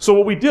 So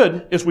what we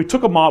did is we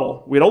took a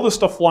model. We had all this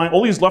stuff flying,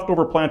 all these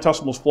leftover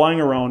planetesimals flying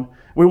around.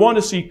 We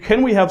wanted to see,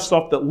 can we have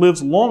stuff that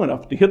lives long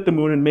enough to hit the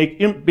moon and make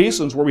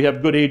basins where we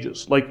have good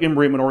ages, like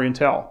Imbrium and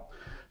Oriental.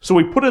 So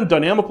we put in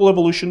dynamical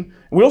evolution,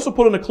 and we also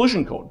put in a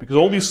collision code, because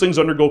all these things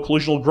undergo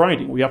collisional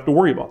grinding. We have to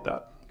worry about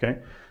that. Okay?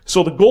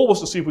 So the goal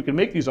was to see if we could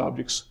make these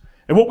objects.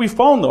 And what we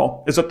found,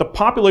 though, is that the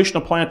population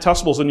of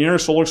planetesimals in the inner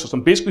solar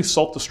system basically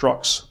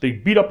self-destructs. They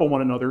beat up on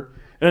one another.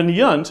 And in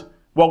the end,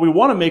 while we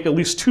want to make at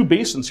least 2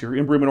 basins here,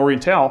 Imbrium and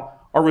Oriental,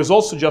 our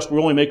results suggest we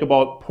only make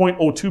about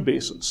 0.02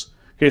 basins.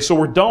 Okay, so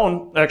we're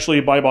down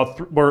actually by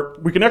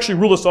about, we can actually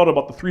rule this out at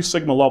about the 3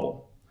 sigma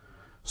level.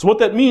 So what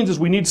that means is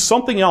we need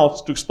something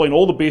else to explain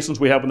all the basins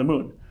we have on the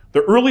moon.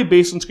 The early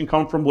basins can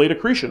come from late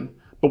accretion,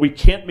 but we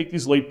can't make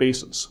these late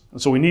basins.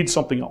 And so we need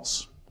something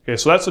else. Okay,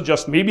 so that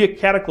suggests maybe a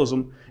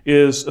cataclysm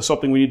is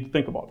something we need to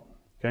think about.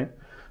 Okay,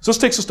 so this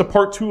takes us to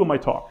part 2 of my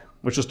talk,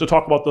 which is to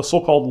talk about the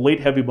so-called late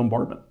heavy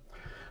bombardment.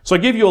 So I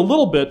gave you a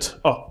little bit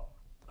of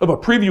a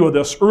preview of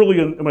this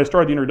early when I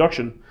started the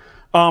introduction.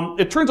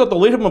 It turns out the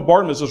late heavy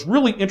bombardment is this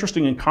really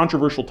interesting and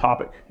controversial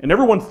topic, and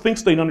everyone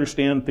thinks they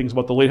understand things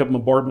about the late heavy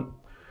bombardment.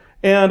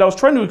 And I was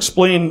trying to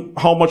explain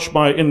how much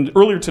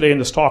earlier today in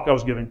this talk I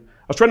was giving,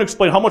 I was trying to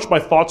explain how much my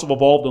thoughts have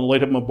evolved on the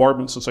late heavy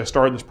bombardment since I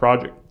started this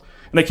project.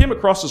 And I came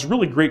across this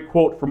really great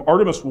quote from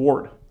Artemus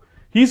Ward.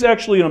 He's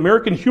actually an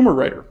American humor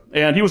writer,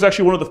 and he was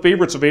actually one of the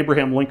favorites of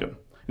Abraham Lincoln.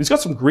 He's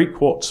got some great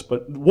quotes,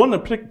 but one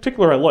in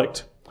particular I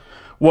liked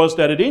was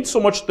that it ain't so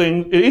much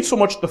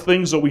the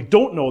things that we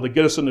don't know that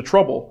get us into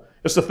trouble,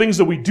 it's the things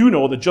that we do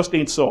know that just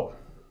ain't so.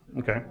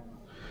 Okay?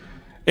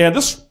 And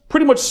this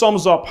pretty much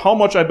sums up how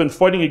much I've been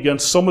fighting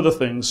against some of the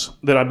things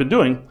that I've been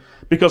doing,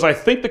 because I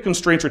think the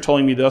constraints are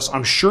telling me this.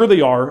 I'm sure they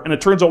are, and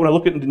it turns out when I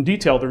look at it in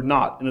detail, they're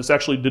not, and it's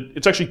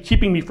actually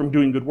keeping me from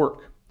doing good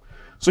work.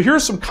 So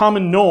here's some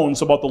common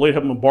knowns about the late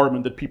heavy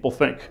bombardment that people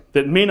think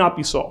that may not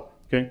be so.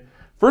 Okay,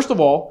 first of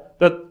all,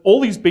 that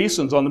all these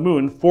basins on the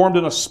moon formed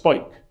in a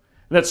spike,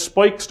 and that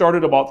spike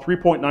started about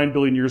 3.9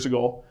 billion years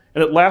ago,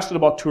 and it lasted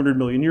about 200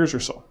 million years or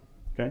so.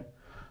 Okay.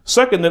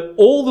 Second, that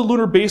all the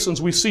lunar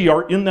basins we see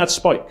are in that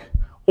spike.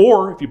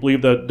 Or, if you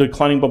believe the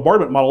declining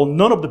bombardment model,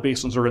 none of the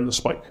basins are in the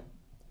spike.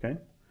 Okay?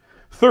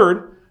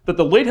 Third, that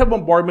the late heavy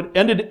bombardment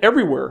ended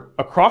everywhere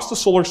across the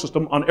solar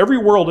system. On every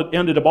world, it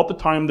ended about the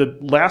time the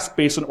last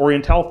basin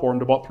Oriental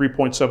formed about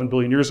 3.7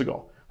 billion years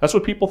ago. That's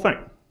what people think.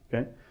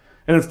 Okay?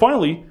 And then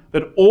finally,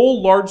 that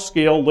all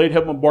large-scale late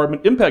heavy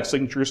bombardment impact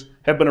signatures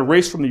have been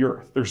erased from the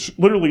Earth. There's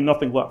literally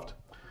nothing left.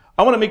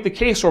 I want to make the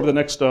case over the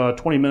next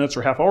 20 minutes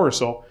or half hour or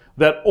so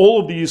that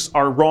all of these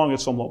are wrong at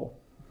some level.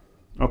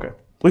 Okay,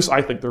 at least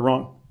I think they're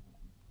wrong.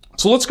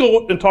 So let's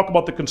go and talk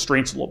about the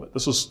constraints a little bit.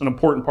 This is an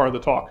important part of the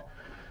talk.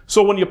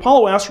 So when the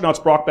Apollo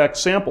astronauts brought back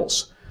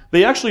samples,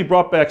 they actually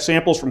brought back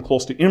samples from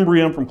close to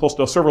Imbrium, from close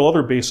to several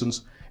other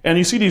basins, and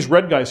you see these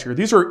red guys here.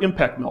 These are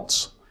impact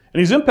melts. And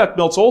these impact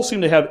melts all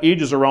seem to have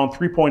ages around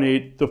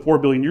 3.8 to 4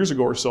 billion years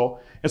ago or so.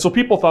 And so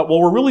people thought,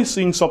 well, we're really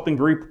seeing something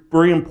very,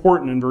 very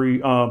important and very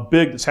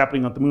big that's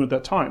happening on the moon at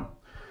that time.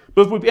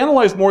 But if we've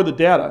analyzed more of the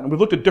data and we've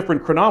looked at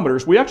different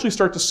chronometers, we actually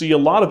start to see a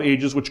lot of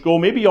ages which go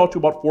maybe out to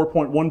about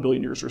 4.1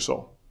 billion years or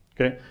so.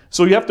 Okay?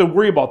 So you have to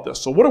worry about this.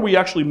 So what are we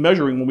actually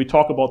measuring when we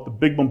talk about the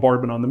big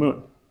bombardment on the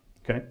moon?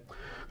 Okay?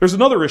 There's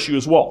another issue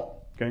as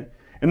well. Okay?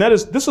 And that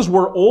is, this is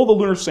where all the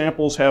lunar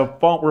samples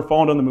were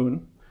found on the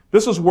moon.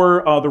 This is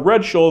where the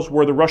red shows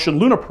where the Russian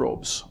Luna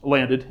probes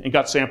landed and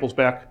got samples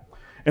back.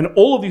 And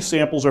all of these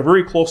samples are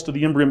very close to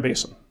the Imbrium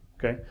Basin.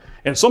 Okay?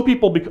 And some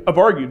people have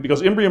argued,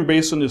 because Imbrium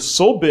Basin is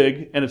so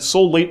big and it's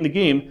so late in the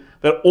game,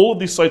 that all of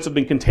these sites have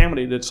been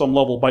contaminated at some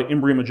level by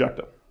Imbrium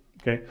ejecta.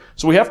 Okay?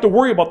 So we have to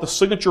worry about the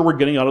signature we're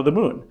getting out of the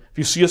moon. If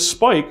you see a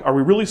spike, are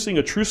we really seeing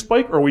a true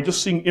spike, or are we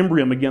just seeing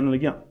Imbrium again and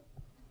again?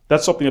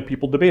 That's something that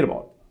people debate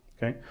about.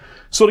 Okay?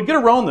 So to get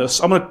around this,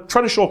 I'm going to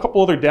try to show a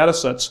couple other data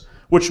sets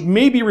which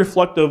may be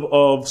reflective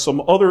of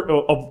some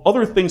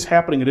other things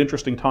happening at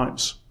interesting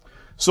times.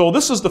 So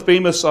this is the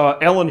famous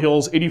Allen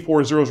Hills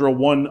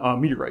 84001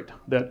 meteorite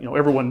that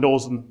everyone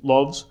knows and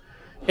loves.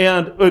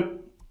 And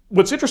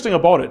what's interesting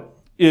about it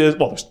is,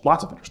 well, there's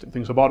lots of interesting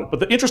things about it, but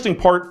the interesting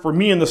part for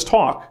me in this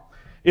talk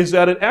is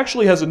that it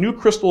actually has a new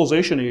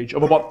crystallization age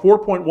of about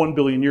 4.1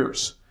 billion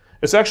years.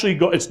 It's actually,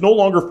 it's no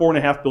longer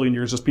 4.5 billion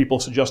years as people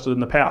suggested in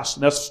the past.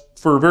 And that's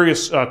for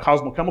various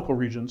cosmochemical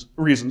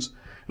reasons.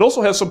 It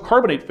also has some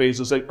carbonate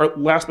phases that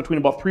last between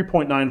about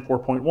 3.9 and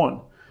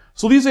 4.1.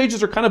 So these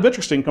ages are kind of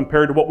interesting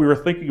compared to what we were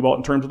thinking about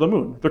in terms of the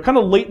moon. They're kind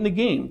of late in the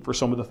game for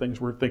some of the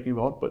things we're thinking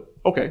about, but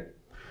okay.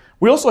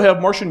 We also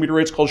have Martian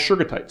meteorites called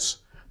sugatites.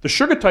 The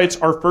sugatites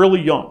are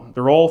fairly young.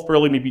 They're all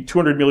fairly maybe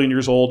 200 million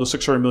years old to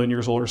 600 million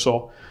years old or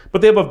so.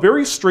 But they have a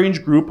very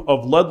strange group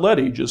of lead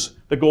ages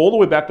that go all the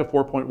way back to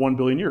 4.1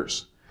 billion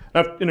years.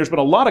 Now, and there's been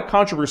a lot of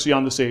controversy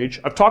on this age.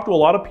 I've talked to a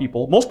lot of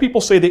people. Most people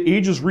say the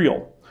age is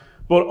real.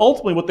 But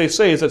ultimately what they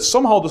say is that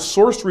somehow the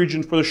source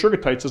region for the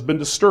sugatites has been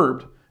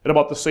disturbed at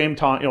about the same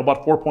time,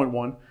 about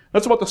 4.1.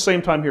 That's about the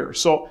same time here.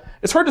 So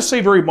it's hard to say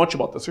very much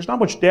about this. There's not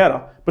much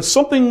data, but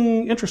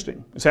something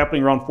interesting is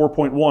happening around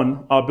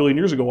 4.1 billion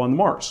years ago on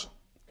Mars.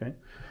 Okay.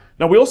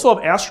 Now we also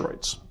have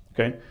asteroids.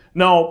 Okay.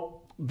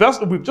 Now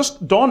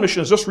Dawn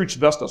mission has just reached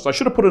Vesta, so I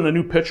should have put in a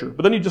new picture,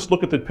 but then you just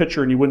look at the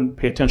picture and you wouldn't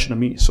pay attention to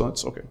me, so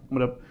that's okay. I'm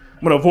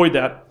gonna avoid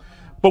that.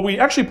 But we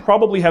actually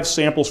probably have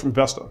samples from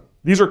Vesta.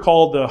 These are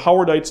called the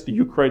Howardites, the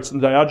Eucrites,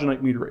 and the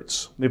Diogenite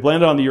meteorites. They've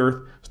landed on the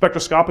Earth.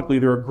 Spectroscopically,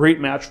 they're a great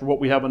match for what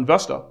we have in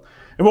Vesta.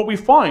 And what we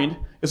find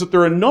is that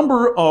there are a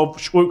number of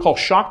what we call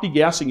shock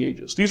degassing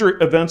ages. These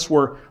are events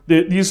where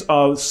these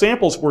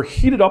samples were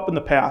heated up in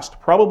the past,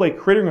 probably by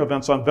cratering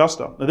events on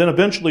Vesta. And then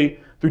eventually,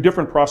 through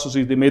different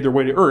processes, they made their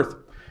way to Earth.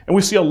 And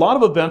we see a lot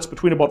of events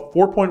between about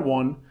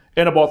 4.1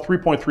 and about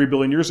 3.3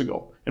 billion years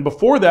ago. And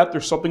before that,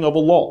 there's something of a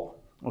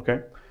lull. Okay?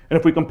 And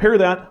if we compare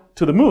that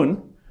to the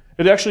moon,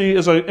 it actually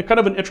is a kind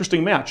of an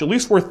interesting match, at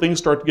least where things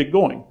start to get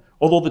going,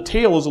 although the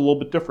tail is a little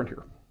bit different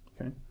here.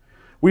 Okay?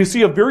 We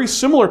see a very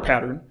similar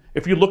pattern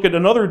if you look at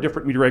another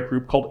different meteorite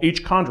group called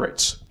H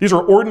chondrites. These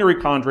are ordinary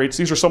chondrites.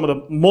 These are some of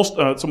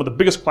the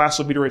biggest classes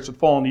of meteorites that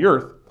fall on the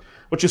Earth.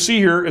 What you see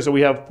here is that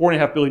we have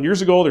 4.5 billion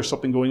years ago, there's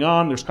something going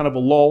on, there's kind of a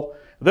lull.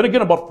 And then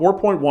again, about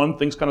 4.1,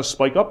 things kind of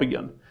spike up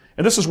again.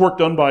 And this is work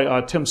done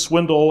by Tim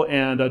Swindle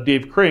and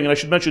Dave Crane. And I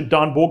should mention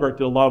Don Bogart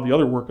did a lot of the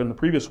other work on the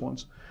previous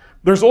ones.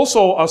 There's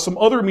also some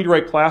other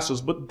meteorite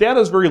classes, but data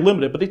is very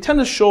limited, but they tend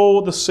to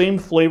show the same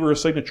flavor of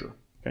signature.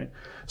 Okay?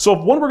 So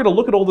if we're going to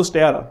look at all this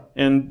data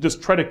and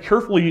just try to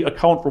carefully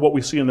account for what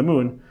we see in the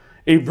moon,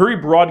 a very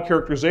broad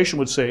characterization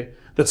would say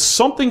that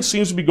something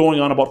seems to be going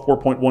on about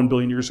 4.1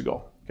 billion years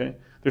ago. Okay?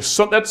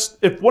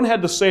 If one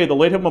had to say the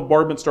late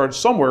bombardment started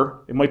somewhere,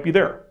 it might be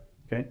there.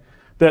 Okay?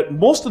 That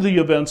most of the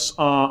events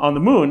on the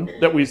moon,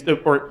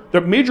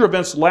 the major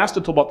events lasted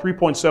until about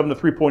 3.7 to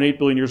 3.8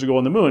 billion years ago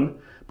on the moon,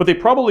 but they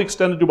probably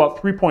extended to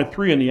about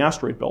 3.3 in the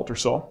asteroid belt or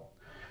so.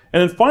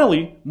 And then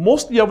finally,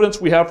 most of the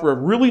evidence we have for a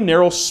really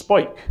narrow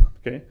spike,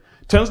 okay,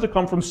 tends to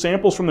come from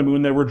samples from the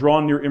moon that were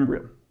drawn near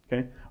Imbrium.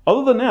 Okay?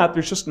 Other than that,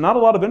 there's just not a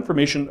lot of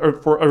information or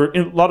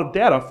a lot of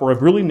data for a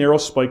really narrow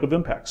spike of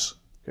impacts.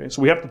 Okay?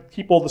 So we have to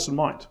keep all this in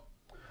mind.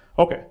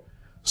 Okay.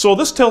 So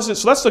this tells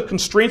us, so that's the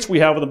constraints we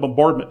have in the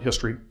bombardment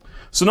history.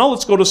 So now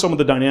let's go to some of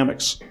the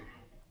dynamics.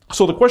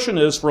 So the question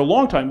is, for a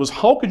long time, was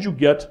how could you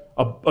get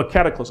a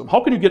cataclysm?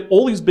 How can you get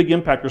all these big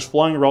impactors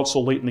flying around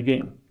so late in the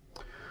game?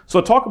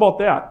 So to talk about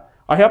that,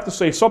 I have to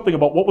say something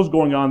about what was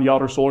going on in the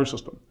outer solar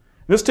system.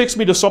 And this takes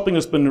me to something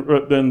that's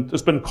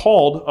been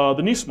called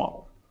the Nice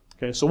model.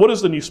 Okay, so what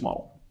is the Nice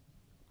model?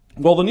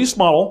 Well, the Nice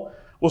model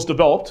was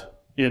developed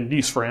in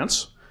Nice,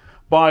 France,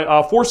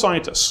 by 4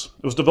 scientists.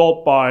 It was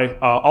developed by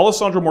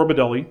Alessandro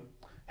Morbidelli,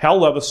 Hal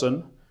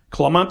Levison,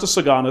 Clemente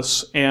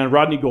Saganis, and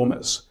Rodney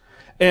Gomez.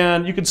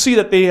 And you can see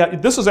that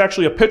this is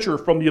actually a picture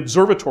from the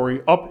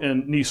observatory up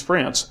in Nice,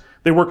 France.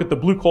 They work at the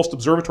Blue Coast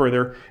Observatory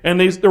there, and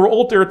they were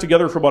all there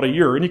together for about a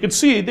year. And you can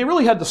see they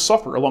really had to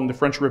suffer along the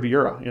French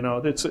Riviera.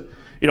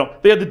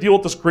 They had to deal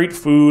with this great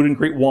food and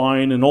great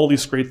wine and all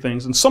these great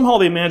things, and somehow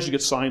they managed to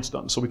get science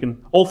done. So we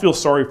can all feel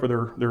sorry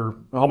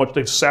for how much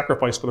they've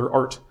sacrificed for their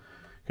art.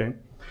 Okay,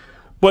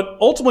 but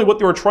ultimately, what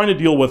they were trying to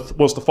deal with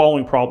was the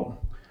following problem.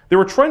 They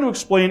were trying to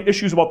explain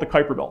issues about the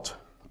Kuiper Belt,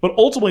 but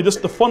ultimately,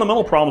 the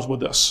fundamental problems with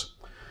this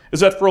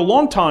is that for a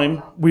long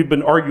time we've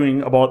been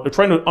arguing about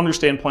trying to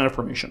understand planet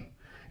formation.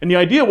 And the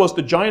idea was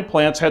the giant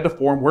planets had to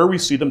form where we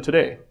see them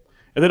today.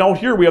 And then out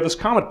here we have this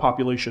comet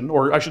population,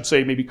 or I should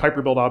say maybe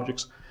Kuiper Belt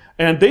objects,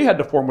 and they had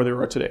to form where they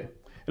are today.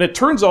 And it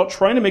turns out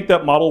trying to make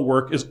that model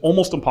work is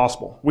almost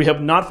impossible. We have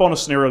not found a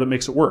scenario that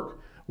makes it work.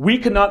 We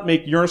cannot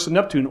make Uranus and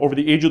Neptune over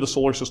the age of the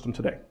solar system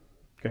today.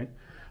 Okay?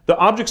 The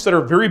objects that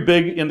are very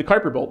big in the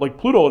Kuiper Belt, like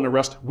Pluto and the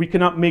rest, we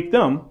cannot make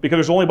them because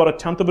there's only about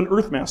 1/10 of an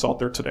Earth mass out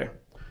there today.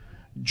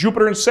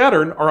 Jupiter and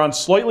Saturn are on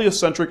slightly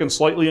eccentric and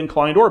slightly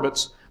inclined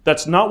orbits.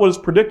 That's not what is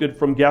predicted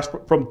from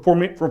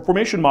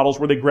formation models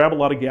where they grab a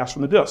lot of gas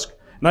from the disk.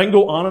 And I can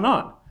go on and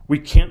on. We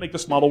can't make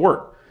this model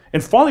work.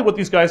 And finally what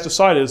these guys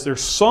decide is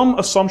there's some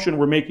assumption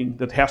we're making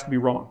that has to be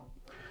wrong.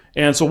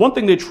 And so one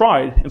thing they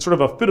tried, in sort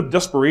of a fit of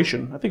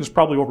desperation, I think it was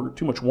probably over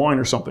too much wine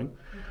or something,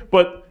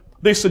 but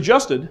they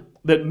suggested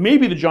that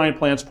maybe the giant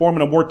planets form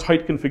in a more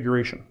tight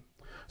configuration.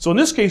 So in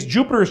this case,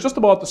 Jupiter is just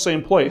about the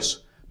same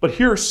place, but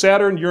here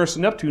Saturn, Uranus,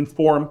 and Neptune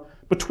form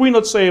between,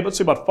 let's say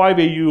about 5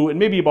 AU and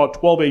maybe about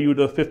 12 AU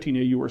to 15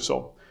 AU or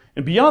so.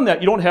 And beyond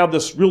that, you don't have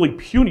this really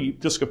puny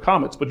disk of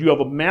comets, but you have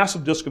a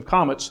massive disk of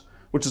comets,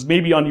 which is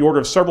maybe on the order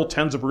of several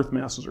tens of Earth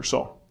masses or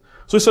so.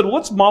 So they said, well,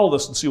 let's model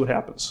this and see what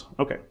happens.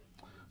 Okay,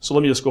 so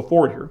let me just go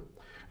forward here.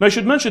 And I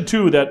should mention,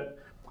 too, that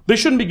they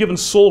shouldn't be given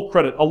sole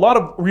credit. A lot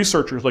of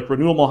researchers, like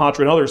Renewal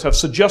Malhotra and others, have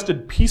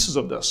suggested pieces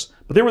of this,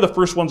 but they were the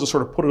first ones to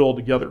sort of put it all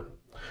together.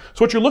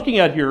 So what you're looking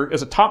at here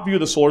is a top view of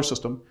the solar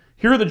system.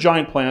 Here are the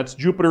giant planets,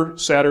 Jupiter,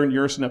 Saturn,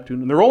 Uranus, and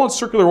Neptune, and they're all on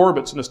circular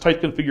orbits in this tight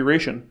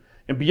configuration.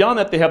 And beyond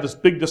that, they have this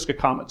big disk of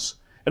comets.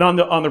 And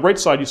on the right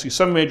side, you see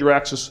semi-major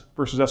axis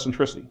versus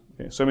eccentricity.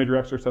 Okay, semi-major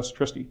axis versus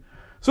eccentricity.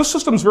 So this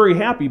system's very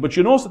happy, but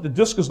you notice that the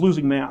disk is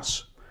losing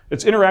mass.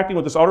 It's interacting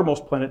with this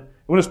outermost planet. And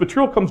when this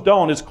material comes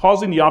down, it's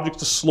causing the objects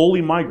to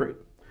slowly migrate.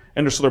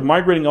 And so they're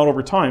migrating out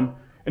over time.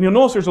 And you'll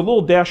notice there's a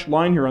little dashed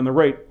line here on the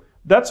right.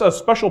 That's a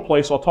special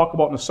place I'll talk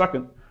about in a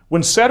second.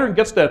 When Saturn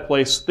gets to that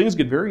place, things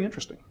get very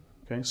interesting.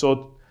 Okay,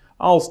 so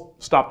I'll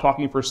stop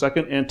talking for a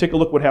second and take a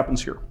look what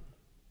happens here.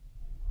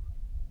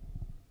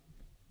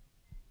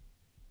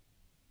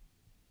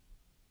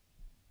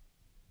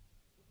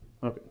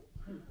 Okay.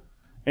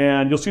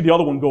 And you'll see the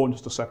other one go in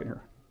just a second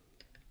here.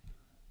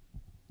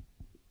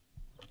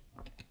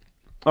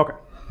 Okay.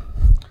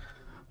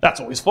 That's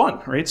always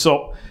fun, right?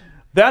 So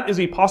that is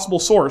a possible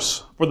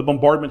source for the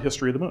bombardment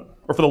history of the moon,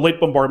 or for the late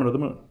bombardment of the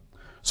moon.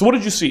 So what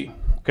did you see?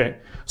 Okay,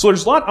 so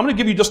there's a lot. I'm going to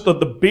give you just the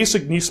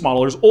basic NIS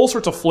model. There's all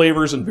sorts of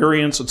flavors and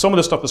variants, and some of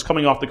this stuff is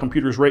coming off the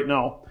computers right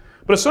now.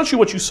 But essentially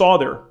what you saw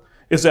there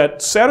is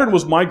that Saturn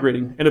was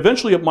migrating, and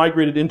eventually it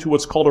migrated into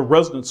what's called a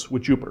resonance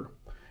with Jupiter.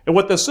 And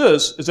what this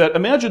is that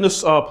imagine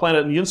this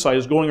planet on the inside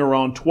is going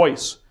around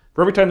twice.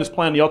 For every time this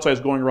planet on the outside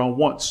is going around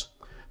once.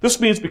 This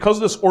means because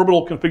of this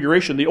orbital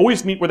configuration, they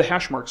always meet where the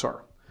hash marks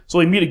are. So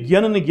they meet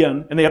again and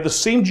again, and they have the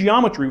same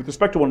geometry with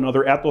respect to one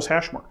another at those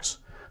hash marks.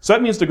 So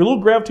that means the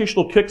little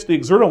gravitational kicks they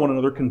exert on one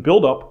another can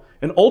build up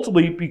and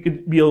ultimately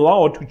be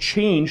allowed to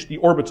change the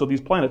orbits of these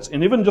planets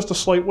in even just a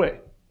slight way.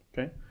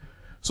 Okay?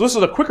 So this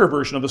is a quicker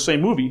version of the same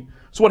movie.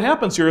 So what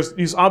happens here is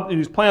these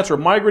planets are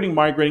migrating,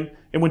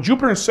 and when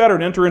Jupiter and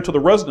Saturn enter into the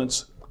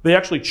resonance, they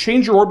actually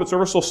change their orbits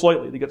ever so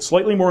slightly. They get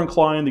slightly more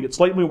inclined, they get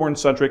slightly more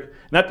eccentric,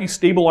 and that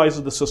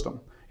destabilizes the system.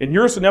 And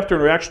Uranus and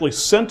Neptune are actually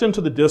sent into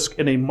the disk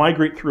and they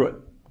migrate through it.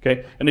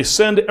 Okay? And they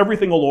send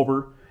everything all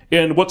over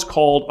in what's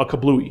called a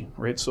kablooey,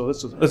 right? So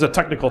this is a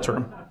technical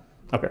term.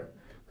 Okay.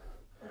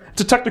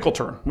 It's a technical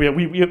term.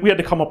 We had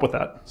to come up with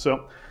that.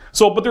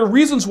 But there are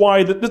reasons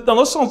why,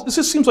 this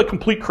just seems like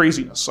complete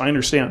craziness, I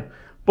understand.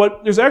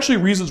 But there's actually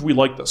reasons we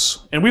like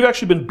this. And we've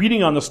actually been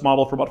beating on this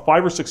model for about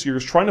 5 or 6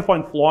 years, trying to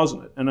find flaws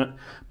in it.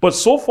 But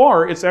so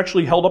far, it's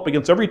actually held up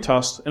against every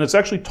test, and it's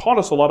actually taught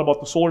us a lot about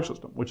the solar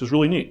system, which is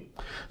really neat.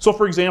 So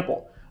for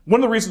example,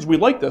 one of the reasons we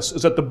like this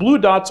is that the blue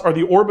dots are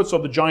the orbits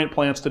of the giant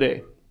planets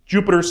today.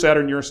 Jupiter,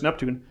 Saturn, Uranus,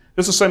 Neptune.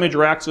 This is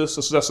semi-major axis,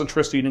 this is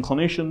eccentricity and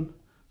inclination.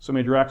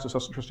 Semi-major axis,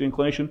 eccentricity,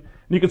 inclination.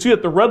 And you can see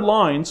that the red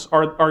lines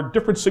are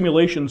different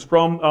simulations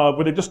from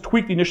where they just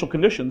tweak the initial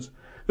conditions.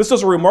 This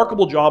does a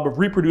remarkable job of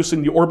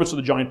reproducing the orbits of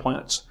the giant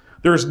planets.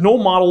 There is no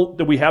model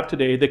that we have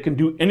today that can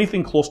do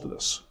anything close to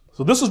this.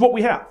 So this is what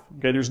we have.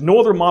 Okay? There's no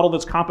other model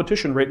that's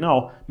competition right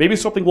now. Maybe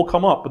something will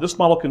come up, but this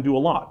model can do a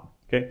lot.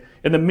 Okay?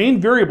 And the main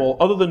variable,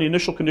 other than the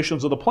initial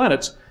conditions of the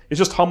planets, is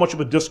just how much of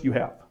a disk you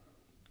have.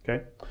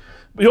 Okay?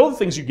 But the other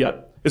things you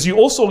get is you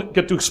also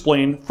get to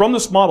explain, from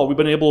this model,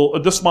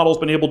 this model has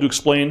been able to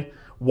explain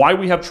why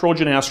we have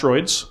Trojan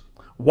asteroids,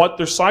 what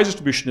their size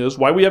distribution is,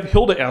 why we have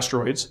Hilda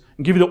asteroids,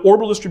 and give you the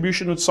orbital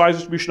distribution and size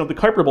distribution of the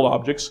Kuiper belt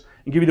objects,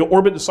 and give you the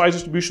orbit and size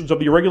distributions of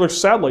the irregular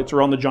satellites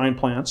around the giant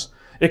planets.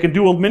 It can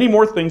do many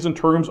more things in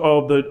terms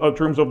of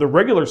the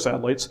regular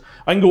satellites.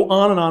 I can go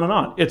on and on and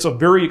on. It's a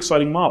very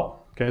exciting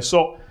model. Okay,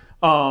 so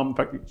in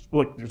fact,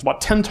 there's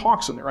about 10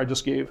 talks in there I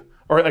just gave,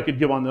 or I could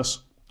give on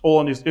this, all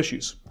on these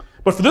issues.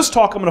 But for this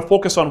talk, I'm going to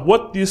focus on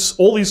what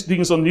all these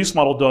things on the NIS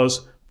model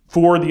does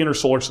for the inner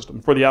solar system,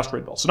 for the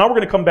asteroid belt. So now we're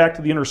going to come back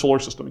to the inner solar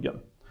system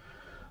again.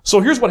 So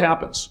here's what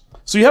happens.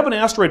 So you have an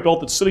asteroid belt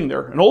that's sitting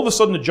there, and all of a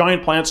sudden the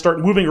giant planets start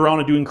moving around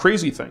and doing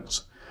crazy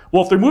things.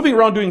 Well, if they're moving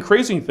around doing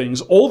crazy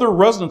things, all their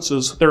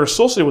resonances that are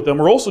associated with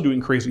them are also doing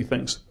crazy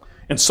things.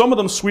 And some of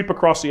them sweep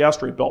across the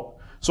asteroid belt.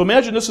 So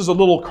imagine this is a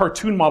little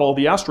cartoon model of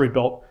the asteroid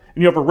belt,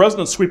 and you have a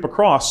resonance sweep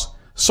across.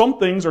 Some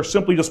things are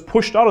simply just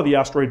pushed out of the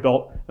asteroid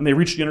belt, and they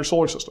reach the inner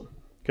solar system.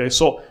 Okay,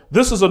 so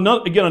this is,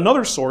 again,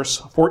 another source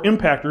for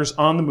impactors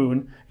on the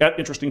moon at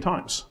interesting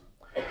times.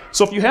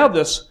 So if you have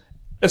this,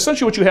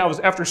 essentially what you have is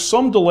after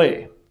some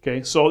delay,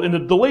 okay, so in the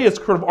delay is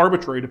sort of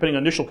arbitrary depending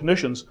on initial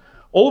conditions,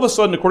 all of a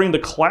sudden, according to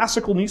the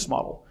classical NIS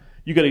model,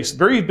 you get a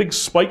very big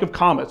spike of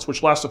comets,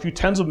 which lasts a few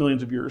tens of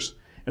millions of years,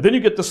 and then you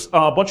get this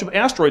bunch of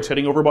asteroids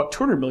hitting over about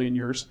 200 million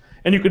years,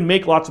 and you can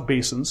make lots of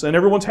basins, and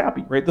everyone's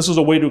happy, right? This is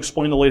a way to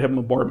explain the late heaven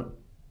bombardment.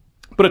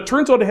 But it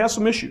turns out it has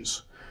some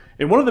issues.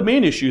 And one of the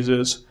main issues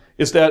is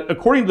that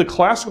according to the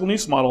classical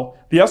Nice model,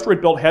 the asteroid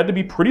belt had to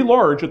be pretty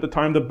large at the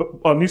time the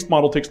Nice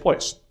model takes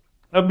place.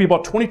 That would be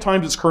about 20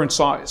 times its current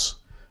size.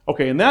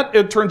 Okay, and that,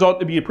 it turns out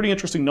to be a pretty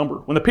interesting number.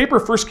 When the paper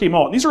first came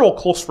out, and these are all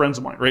close friends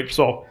of mine, right?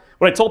 So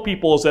what I tell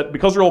people is that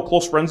because they're all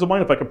close friends of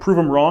mine, if I could prove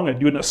them wrong, I'd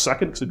do it in a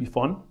second because it'd be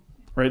fun,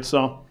 right?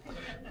 So,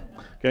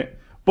 okay.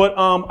 But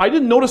I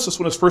didn't notice this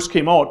when it first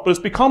came out, but it's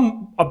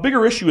become a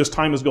bigger issue as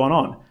time has gone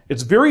on.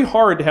 It's very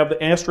hard to have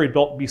the asteroid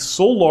belt be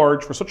so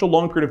large for such a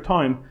long period of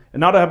time and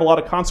not to have a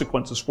lot of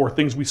consequences for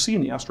things we see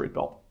in the asteroid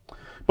belt.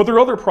 But there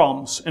are other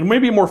problems, and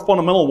maybe a more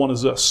fundamental one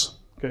is this.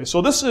 Okay,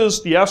 so this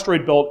is the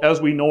asteroid belt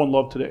as we know and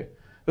love today.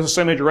 This is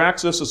semi-major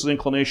axis, this is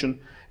inclination,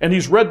 and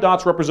these red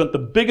dots represent the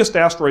biggest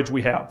asteroids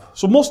we have.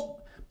 So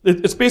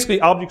it's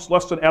basically objects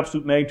less than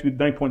absolute magnitude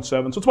 9.7,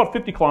 so it's about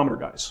 50 kilometer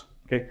guys.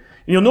 Okay,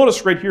 and you'll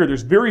notice right here,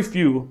 there's very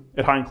few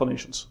at high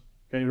inclinations.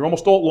 Okay, they're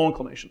almost all at low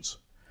inclinations.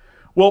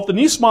 Well, if the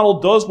Nice model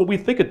does what we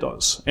think it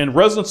does, and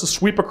resonances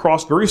sweep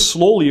across very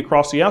slowly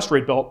across the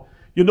asteroid belt,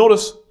 you'll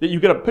notice that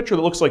you get a picture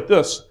that looks like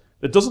this,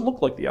 that doesn't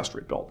look like the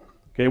asteroid belt.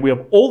 Okay, we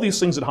have all these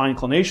things at high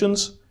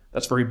inclinations,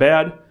 that's very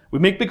bad. We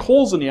make big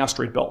holes in the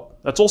asteroid belt.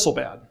 That's also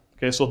bad.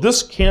 Okay, so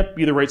this can't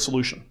be the right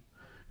solution.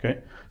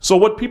 Okay, so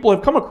what people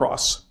have come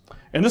across,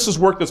 and this is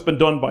work that's been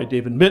done by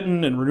David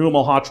Minton and Renu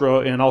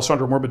Malhotra and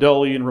Alessandro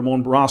Morbidelli and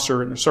Ramon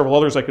Barasser, and there's several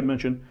others I could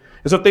mention,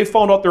 is that they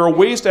found out there are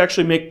ways to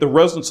actually make the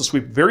resonances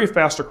sweep very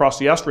fast across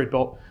the asteroid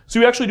belt, so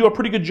you actually do a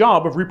pretty good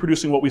job of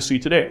reproducing what we see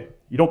today.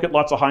 You don't get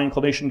lots of high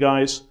inclination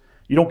guys.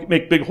 You don't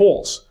make big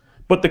holes.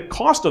 But the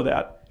cost of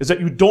that is that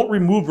you don't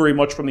remove very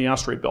much from the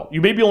asteroid belt. You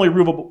maybe only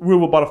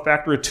remove about a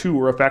factor of 2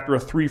 or a factor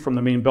of 3 from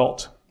the main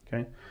belt.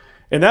 Okay?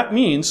 And that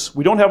means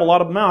we don't have a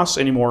lot of mass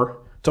anymore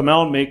to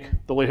now make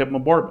the late heavy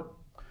bombardment.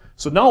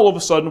 So now all of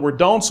a sudden we're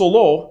down so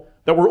low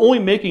that we're only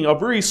making a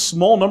very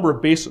small number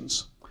of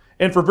basins.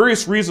 And for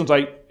various reasons,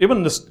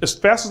 as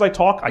fast as I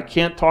talk, I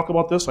can't talk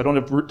about this. I don't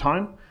have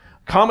time.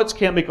 Comets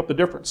can't make up the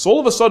difference. So all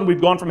of a sudden we've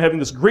gone from having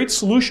this great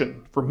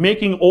solution for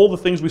making all the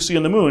things we see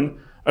on the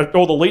moon,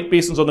 all the late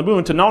basins on the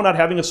moon, to now not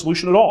having a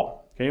solution at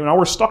all. Okay, now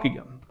we're stuck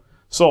again.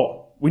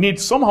 So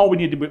somehow we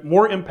need to get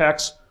more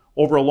impacts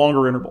over a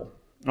longer interval.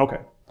 Okay,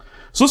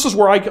 so this is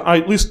where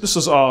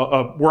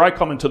where I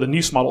come into the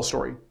Nice model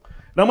story.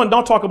 And I'm going to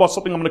now talk about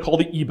something I'm going to call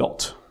the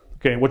E-belt,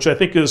 okay, which I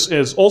think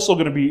is also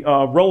going to be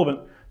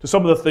relevant to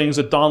some of the things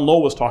that Don Lowe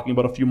was talking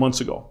about a few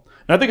months ago.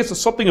 And I think it's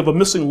something of a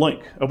missing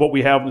link of what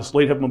we have in this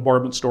late heavy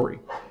bombardment story.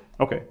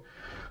 Okay,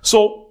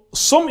 so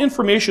some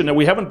information that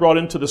we haven't brought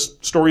into this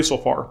story so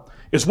far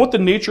is what the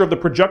nature of the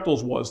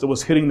projectiles was that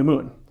was hitting the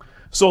moon.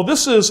 So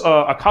this is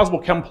a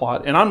cosmochem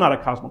plot, and I'm not a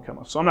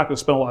cosmochemist, so I'm not going to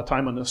spend a lot of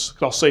time on this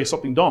because I'll say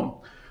something dumb.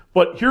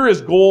 But here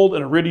is gold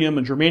and iridium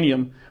and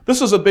germanium. This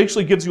is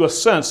basically gives you a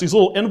sense, these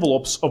little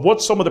envelopes, of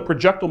what some of the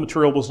projectile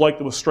material was like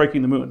that was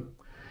striking the moon.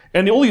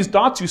 And all these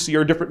dots you see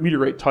are different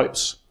meteorite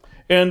types.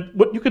 And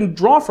what you can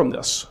draw from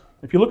this,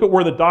 if you look at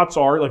where the dots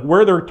are, like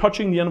where they're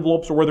touching the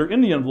envelopes or where they're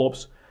in the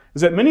envelopes,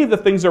 is that many of the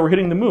things that were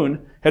hitting the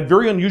moon had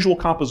very unusual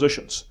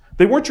compositions.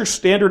 They weren't your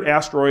standard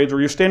asteroids or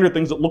your standard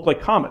things that look like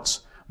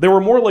comets. They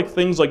were more like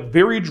things like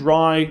very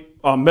dry,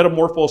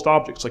 metamorphosed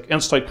objects, like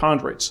N-type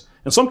chondrites.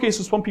 In some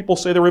cases, some people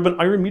say there were even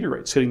iron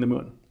meteorites hitting the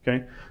moon.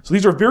 Okay? So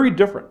these are very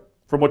different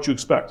from what you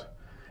expect.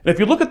 And if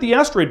you look at the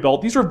asteroid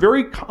belt, these are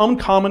very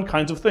uncommon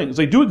kinds of things.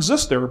 They do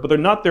exist there, but they're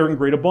not there in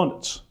great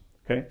abundance.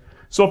 Okay?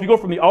 So if you go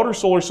from the outer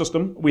solar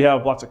system, we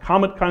have lots of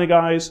comet kind of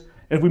guys.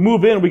 And if we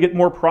move in, we get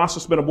more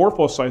processed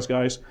metamorphosed size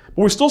guys.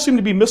 But we still seem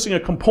to be missing a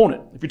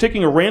component. If you're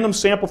taking a random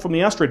sample from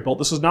the asteroid belt,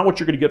 this is not what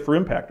you're going to get for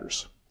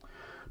impactors.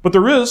 But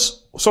there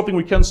is something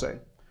we can say.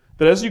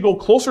 That as you go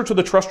closer to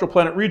the terrestrial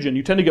planet region,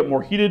 you tend to get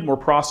more heated, more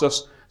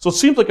processed. So it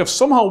seems like if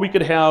somehow we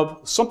could have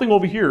something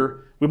over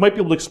here, we might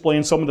be able to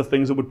explain some of the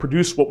things that would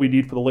produce what we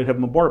need for the late heavy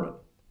bombardment.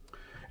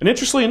 And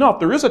interestingly enough,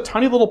 there is a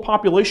tiny little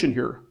population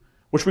here,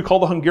 which we call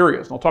the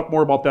Hungarians. And I'll talk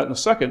more about that in a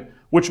second,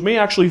 which may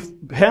actually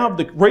have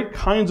the right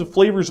kinds of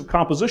flavors of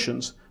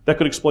compositions that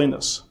could explain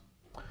this.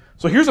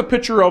 So here's a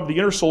picture of the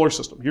inner solar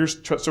system.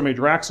 Here's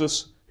major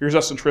axis, here's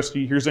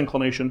eccentricity, here's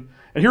inclination.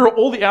 And here are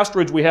all the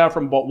asteroids we have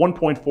from about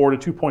 1.4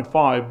 to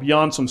 2.5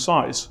 beyond some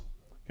size.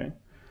 Okay?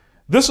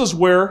 This is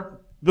where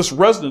this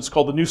resonance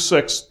called the Nu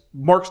 6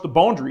 marks the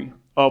boundary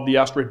of the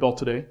asteroid belt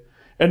today.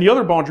 And the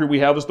other boundary we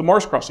have is the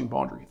Mars crossing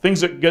boundary.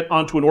 Things that get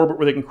onto an orbit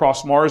where they can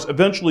cross Mars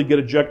eventually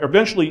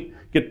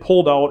get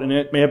pulled out, and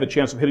it may have a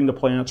chance of hitting the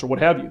planets or what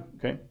have you.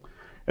 Okay?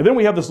 And then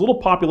we have this little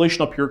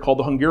population up here called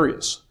the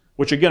Hungarians,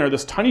 which again are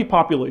this tiny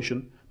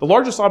population. The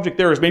largest object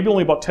there is maybe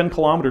only about 10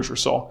 kilometers or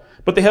so,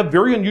 but they have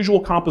very unusual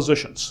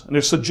compositions, and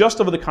they're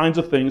suggestive of the kinds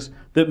of things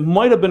that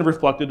might have been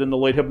reflected in the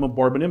late heavy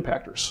bombardment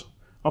impactors.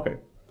 Okay,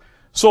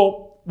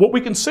 so what we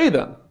can say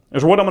then,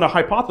 is what I'm going to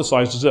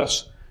hypothesize is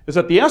this, is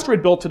that the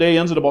asteroid belt today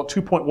ends at about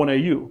 2.1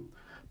 AU.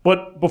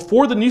 But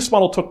before the Nice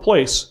model took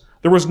place,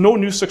 there was no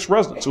Nu 6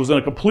 resonance. It was in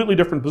a completely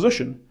different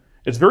position.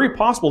 It's very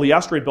possible the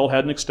asteroid belt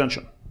had an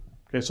extension.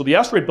 Okay, so the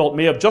asteroid belt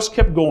may have just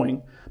kept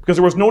going because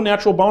there was no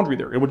natural boundary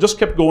there. It would just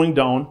kept going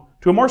down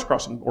to a Mars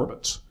crossing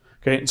orbits.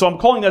 Okay, and so I'm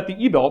calling that the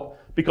E belt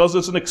because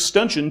it's an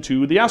extension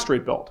to the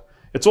asteroid belt.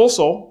 It's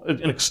also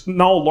an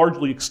now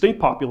largely extinct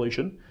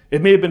population.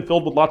 It may have been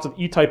filled with lots of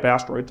E-type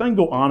asteroids. I can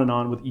go on and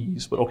on with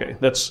E's, but okay,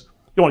 you don't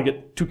want to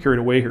get too carried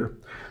away here.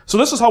 So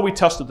this is how we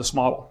tested this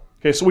model.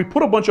 Okay, so we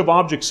put a bunch of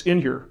objects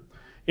in here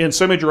in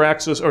semi-major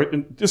axis, or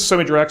in this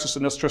semi-major axis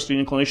and this terrestrial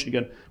inclination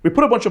again. We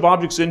put a bunch of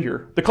objects in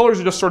here. The colors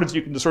are just so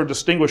you can sort of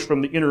distinguish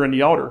from the inner and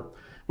the outer.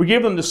 We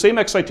gave them the same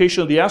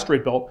excitation of the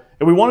asteroid belt,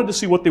 and we wanted to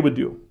see what they would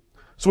do.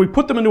 So we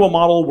put them into a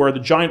model where the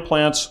giant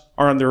planets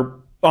are on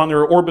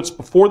their orbits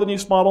before the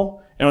NEAST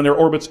model and on their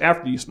orbits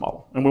after the NEAST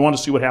model, and we want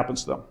to see what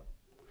happens to them.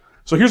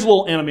 So here's a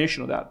little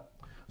animation of that.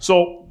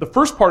 So the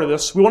first part of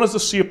this, we wanted to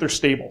see if they're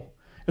stable.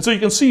 And so you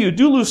can see you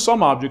do lose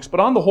some objects, but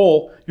on the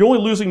whole, you're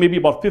only losing maybe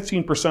about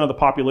 15% of the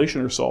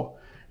population or so.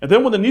 And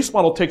then when the NEAST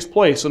model takes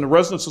place and the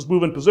resonances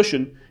move in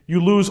position,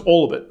 you lose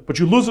all of it, but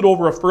you lose it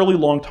over a fairly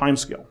long time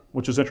scale,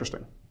 which is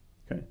interesting.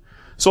 Okay.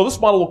 So this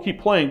model will keep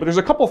playing, but there's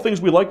a couple of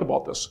things we like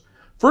about this.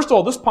 First of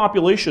all, this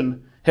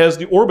population has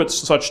the orbits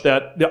such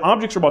that the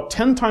objects are about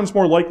 10 times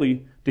more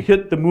likely to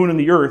hit the moon and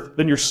the Earth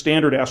than your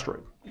standard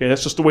asteroid. Okay,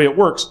 that's just the way it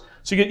works.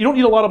 So you don't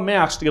need a lot of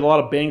mass to get a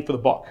lot of bang for the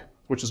buck,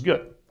 which is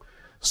good.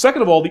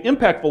 Second of all, the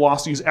impact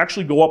velocities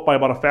actually go up by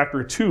about a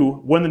factor of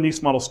 2 when the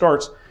NEAST model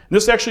starts. And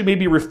this actually may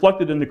be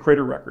reflected in the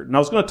crater record. And I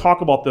was going to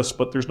talk about this,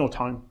 but there's no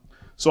time.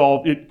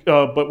 So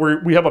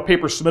we have a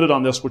paper submitted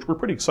on this, which we're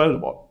pretty excited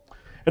about.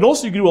 And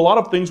also you can do a lot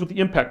of things with the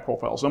impact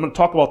profiles. I'm going to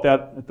talk about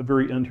that at the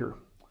very end here.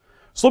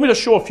 So let me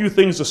just show a few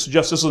things to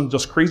suggest this isn't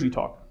just crazy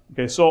talk.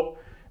 Okay, so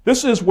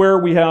this is where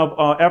we have,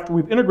 after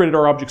we've integrated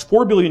our objects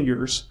 4 billion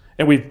years,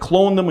 and we've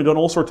cloned them, we've done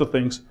all sorts of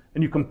things,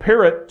 and you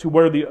compare it to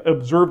where the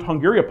observed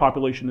Hungaria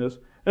population is,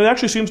 and it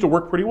actually seems to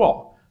work pretty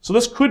well. So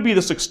this could be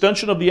this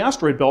extension of the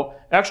asteroid belt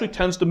actually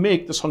tends to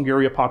make this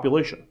Hungaria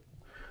population.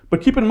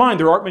 But keep in mind,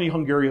 there aren't many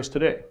Hungarias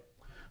today.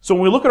 So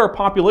when we look at our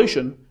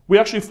population, we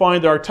actually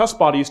find that our test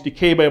bodies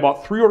decay by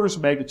about 3 orders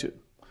of magnitude.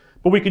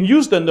 But we can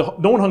use then the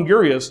known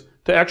Hungarias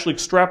to actually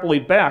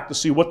extrapolate back to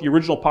see what the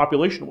original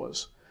population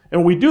was.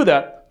 And when we do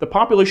that, the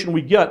population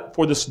we get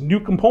for this new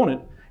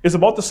component is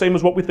about the same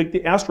as what we think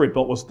the asteroid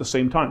belt was at the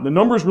same time. The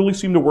numbers really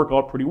seem to work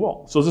out pretty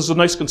well. So this is a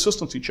nice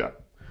consistency check.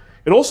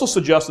 It also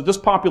suggests that this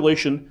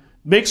population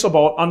makes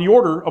on the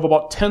order of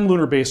about 10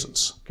 lunar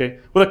basins, okay,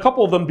 with a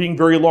couple of them being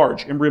very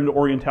large, Imbrium to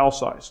Oriental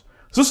size.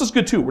 So this is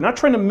good too. We're not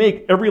trying to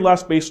make every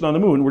last basin on the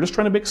moon, we're just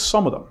trying to make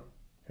some of them.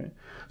 Okay?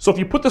 So if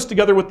you put this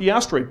together with the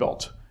asteroid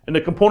belt, and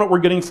the component we're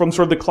getting from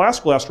sort of the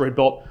classical asteroid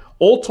belt,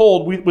 all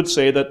told, we would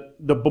say that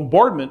the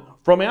bombardment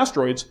from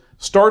asteroids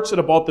starts at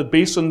about the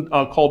basin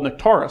called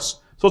Nectaris.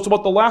 So it's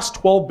about the last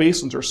 12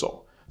 basins or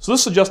so. So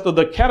this suggests that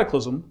the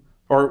cataclysm,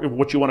 or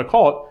what you want to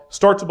call it,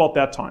 starts about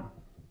that time.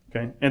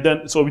 Okay, and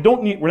then so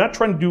we're not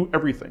trying to do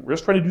everything. We're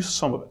just trying to do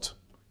some of it.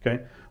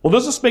 Okay. Well,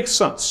 does this make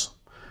sense?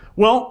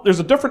 Well, there's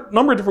a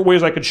number of different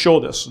ways I could show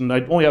this, and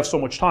I only have so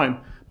much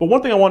time. But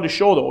one thing I wanted to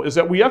show, though, is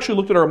that we actually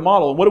looked at our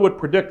model and what it would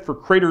predict for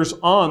craters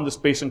on this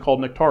basin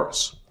called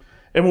Nectaris.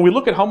 And when we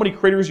look at how many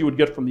craters you would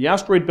get from the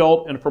asteroid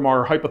belt and from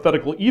our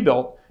hypothetical E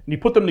belt, and you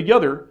put them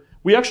together,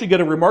 we actually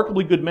get a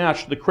remarkably good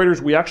match to the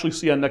craters we actually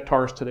see on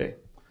Nectaris today.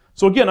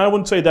 So again, I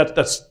wouldn't say that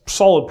that's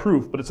solid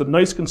proof, but it's a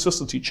nice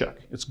consistency check.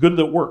 It's good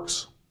that it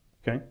works.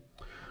 Okay?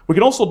 We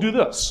can also do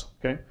this.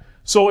 Okay?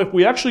 So if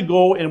we actually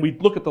go and we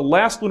look at the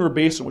last lunar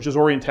basin, which is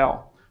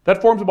Oriental,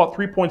 that forms about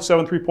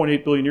 3.7,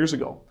 3.8 billion years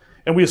ago.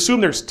 And we assume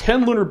there's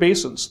 10 lunar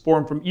basins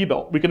formed from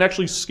E-belt. We can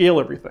actually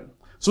scale everything.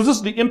 So this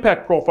is the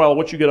impact profile of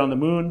what you get on the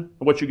moon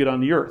and what you get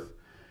on the Earth.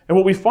 And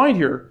what we find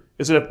here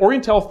is that if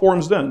Oriental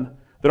forms then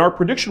our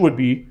prediction would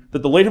be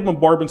that the later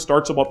bombardment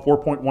starts about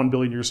 4.1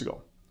 billion years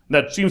ago. And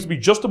that seems to be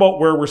just about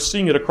where we're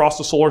seeing it across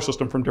the solar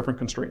system from different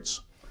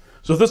constraints.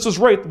 So if this is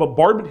right, the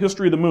bombardment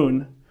history of the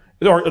moon,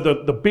 or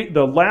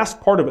the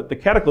last part of it, the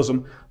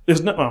cataclysm,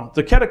 is not, well,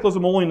 the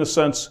cataclysm only in the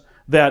sense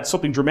that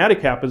something dramatic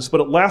happens, but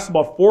it lasts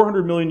about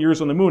 400 million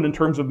years on the moon in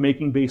terms of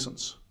making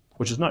basins,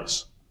 which is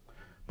nice.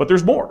 But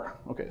there's more.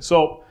 Okay,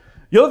 so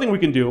the other thing we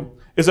can do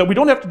is that we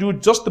don't have to do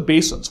just the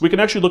basins. We can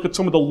actually look at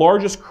some of the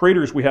largest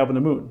craters we have on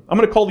the moon. I'm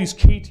going to call these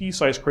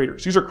KT-sized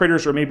craters. These are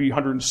craters that are maybe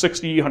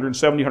 160,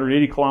 170,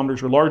 180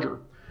 kilometers or larger.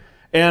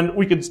 And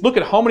we can look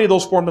at how many of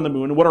those formed on the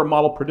moon and what our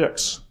model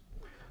predicts.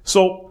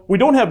 So we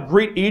don't have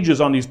great ages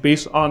on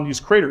these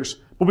craters,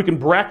 but we can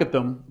bracket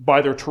them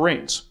by their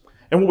terrains.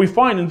 And what we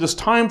find in this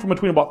time from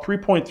between about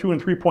 3.2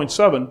 and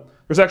 3.7,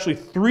 there's actually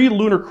 3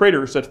 lunar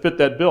craters that fit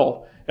that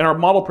bill, and our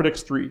model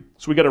predicts 3.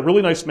 So we get a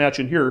really nice match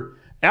in here.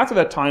 After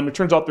that time, it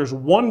turns out there's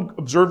 1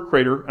 observed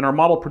crater, and our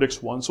model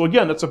predicts 1. So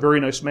again, that's a very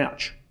nice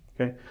match.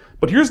 Okay?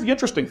 But here's the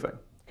interesting thing.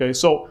 Okay?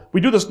 So we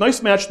do this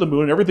nice match to the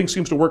moon, and everything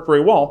seems to work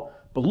very well,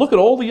 but look at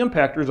all the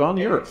impactors on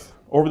the Earth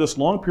over this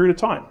long period of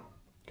time.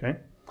 Okay?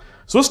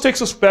 So this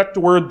takes us back to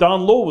where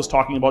Don Lowe was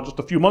talking about just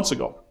a few months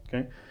ago.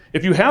 Okay?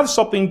 If you have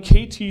something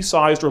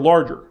KT-sized or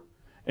larger,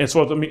 and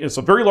so it's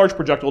a very large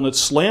projectile and it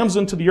slams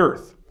into the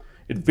Earth,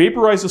 it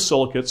vaporizes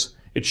silicates,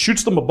 it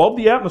shoots them above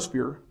the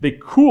atmosphere, they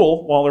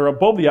cool while they're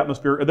above the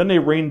atmosphere, and then they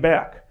rain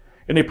back.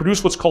 And they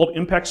produce what's called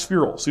impact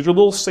spherules. These are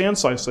little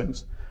sand-sized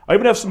things. I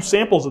even have some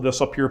samples of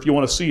this up here if you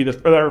want to see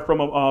that are from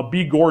a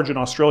B gorge in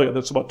Australia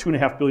that's about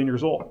 2.5 billion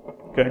years old.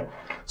 Okay,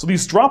 so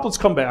these droplets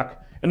come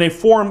back and they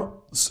form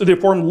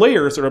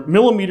layers that are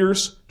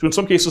millimeters to, in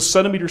some cases,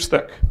 centimeters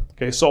thick.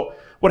 Okay, so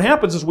what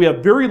happens is we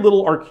have very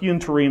little Archean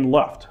terrain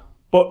left.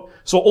 But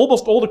so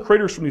almost all the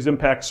craters from these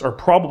impacts are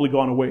probably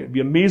gone away. It'd be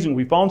amazing if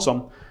we found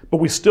some,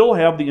 but we still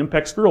have the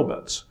impact spheral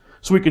beds.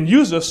 So we can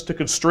use this to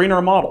constrain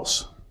our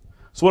models.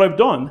 So what I've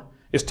done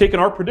is taken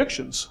our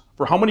predictions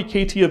for how many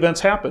KT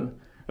events happen,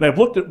 and I've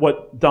looked at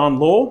what Don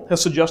Lowe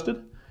has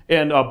suggested,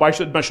 and I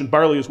should mention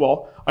Byerly as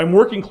well. I'm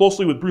working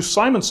closely with Bruce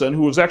Simonson,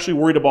 who was actually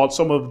worried about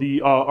some of the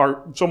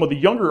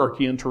younger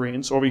Archean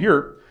terrains over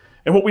here.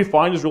 And what we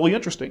find is really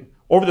interesting.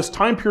 Over this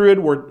time period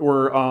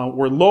where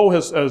Lowe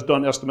has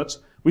done estimates,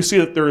 we see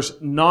that there's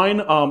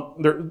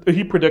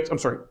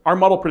our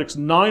model predicts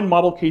 9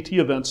 model KT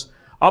events.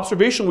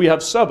 Observation, we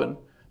have 7,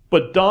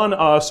 but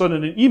Don sent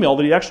in an email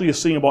that he actually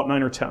is seeing about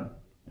 9 or 10.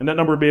 And that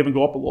number may even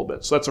go up a little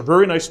bit. So that's a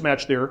very nice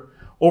match there.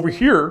 Over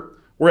here,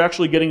 we're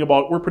predicting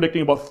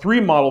about 3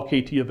 model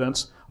KT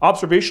events.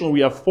 Observationally, we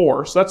have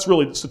 4. So that's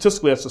really,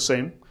 statistically, that's the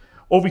same.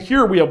 Over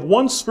here, we have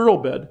 1 spheral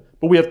bed,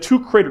 but we have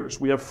 2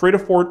 craters. We have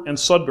Fredefort and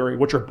Sudbury,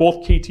 which are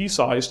both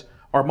KT-sized.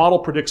 Our model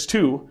predicts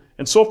 2,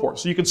 and so forth.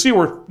 So you can see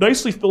we're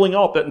nicely filling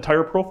out that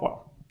entire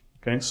profile.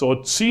 Okay, so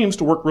it seems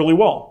to work really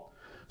well.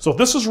 So if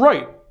this is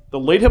right, the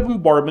late heavy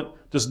bombardment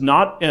does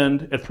not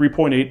end at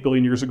 3.8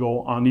 billion years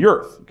ago on the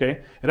Earth.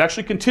 Okay, it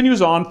actually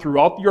continues on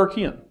throughout the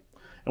Archean.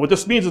 And what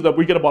this means is that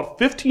we get about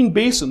 15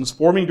 basins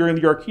forming during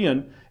the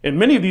Archean, and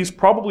many of these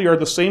probably are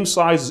the same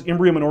size as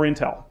Imbrium and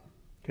Oriental.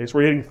 Okay, so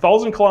we're getting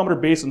 1,000-kilometer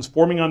basins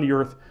forming on the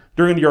Earth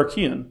during the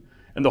Archean,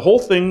 and the whole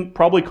thing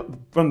probably,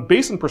 from a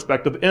basin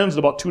perspective, ends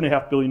about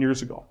 2.5 billion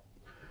years ago.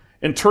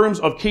 In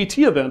terms of KT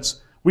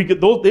events, we get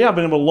those. They have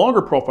a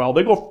longer profile.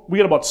 We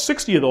get about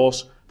 60 of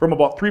those from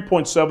about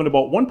 3.7 to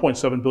about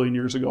 1.7 billion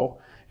years ago.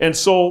 And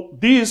so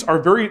these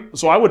are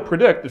so I would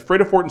predict that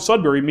Fredefort and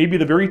Sudbury may be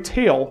the very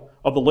tail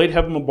of the late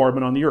heavy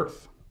bombardment on the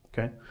Earth.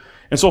 Okay.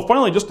 And so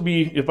finally, just to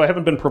be, if I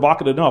haven't been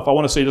provocative enough, I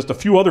want to say just a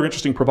few other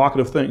interesting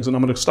provocative things, and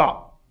I'm going to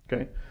stop.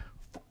 Okay.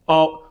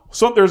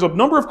 So there's a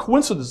number of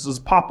coincidences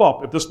pop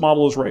up if this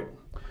model is right.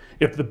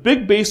 If the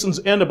big basins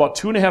end about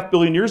 2.5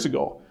 billion years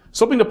ago,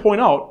 something to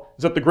point out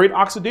is that the Great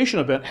Oxidation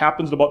Event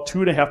happens about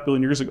 2.5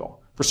 billion years ago.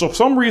 For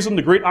some reason,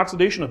 the Great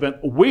Oxidation Event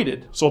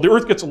waited. So the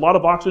Earth gets a lot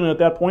of oxygen at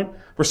that point.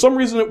 For some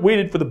reason, it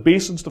waited for the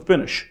basins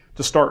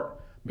to start.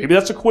 Maybe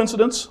that's a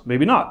coincidence,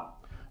 maybe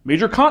not.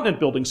 Major continent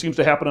building seems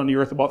to happen on the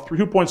Earth about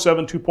 2.7,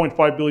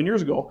 2.5 billion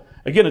years ago.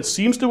 Again, it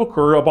seems to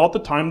occur about the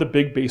time the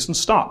big basins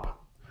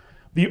stop.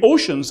 The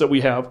oceans that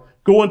we have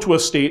go into a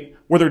state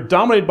where they're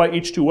dominated by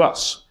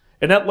H2S.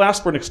 And that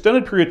lasts for an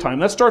extended period of time.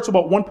 That starts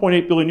about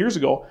 1.8 billion years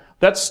ago.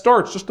 That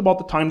starts just about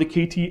the time the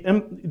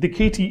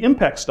KT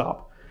impact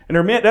stop. And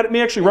that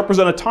may actually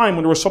represent a time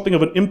when there was something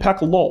of an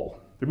impact lull.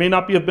 There may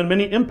not have been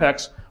many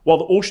impacts while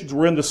the oceans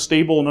were in this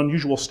stable and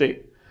unusual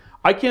state.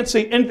 I can't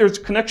say there's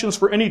connections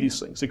for any of these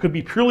things. It could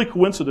be purely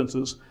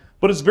coincidences,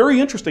 but it's very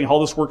interesting how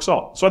this works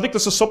out. So I think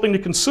this is something to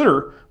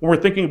consider when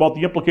we're thinking about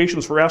the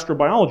implications for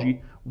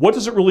astrobiology. What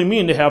does it really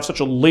mean to have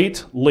such a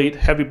late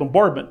heavy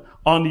bombardment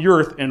on the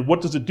Earth, and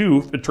what does it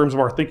do in terms of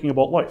our thinking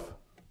about life?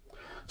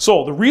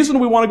 So the reason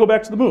we want to go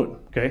back to the moon,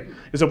 okay,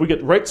 is that we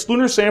get right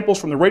lunar samples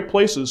from the right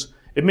places.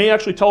 It may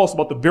actually tell us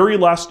about the very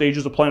last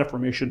stages of planet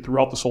formation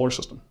throughout the solar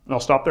system. And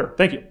I'll stop there.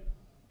 Thank you.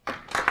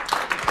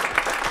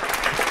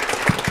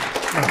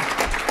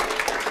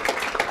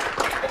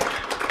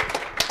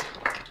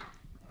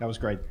 That was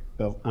great,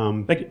 Bill.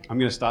 Thank you. I'm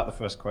going to start the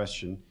first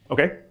question.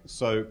 Okay.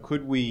 So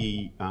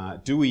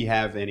do we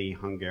have any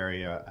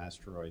Hungaria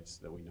asteroids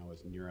that we know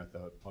as near-Earth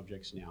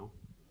objects now?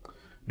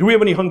 Do we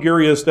have any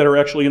Hungarias that are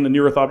actually in the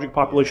near-Earth object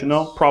population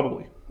now?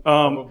 Probably.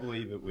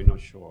 Probably, but we're not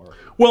sure.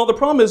 Well, the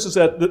problem is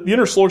that the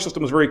inner solar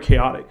system is very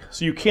chaotic.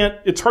 So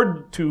it's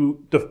hard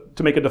to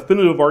make a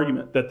definitive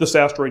argument that this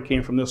asteroid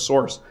came from this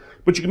source,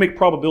 but you can make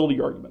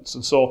probability arguments.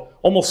 And so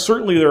almost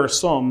certainly there are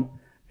some.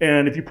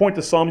 And if you point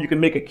to some, you can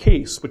make a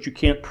case, but you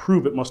can't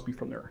prove it must be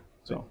from there.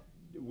 So,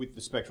 with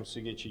the spectral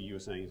signature you were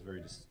saying is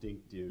very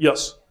distinctive.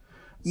 Yes.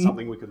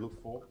 Something we could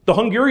look for? The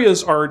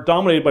Hungarias are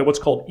dominated by what's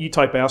called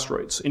E-type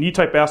asteroids. And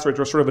E-type asteroids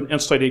are sort of an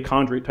N-site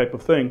achondrite type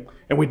of thing.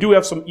 And we do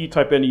have some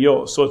E-type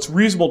NEOs. So it's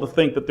reasonable to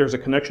think that there's a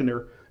connection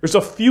there. There's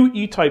a few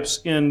E-types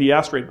in the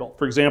asteroid belt.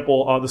 For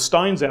example, the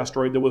Steins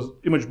asteroid that was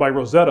imaged by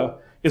Rosetta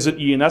is an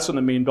E, and that's in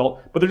the main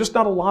belt. But there's just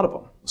not a lot of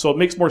them. So it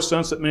makes more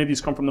sense that many of these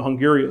come from the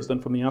Hungarias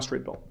than from the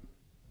asteroid belt.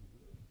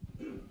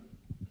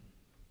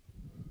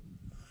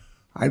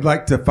 I'd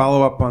like to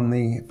follow up on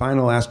the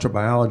final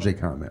astrobiology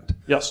comment.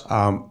 Yes.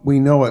 We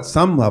know at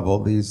some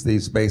level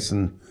these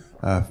basins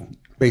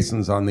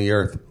on the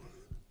Earth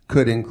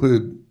could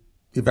include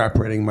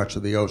evaporating much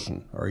of the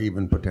ocean or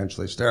even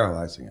potentially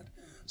sterilizing it.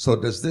 So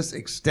does this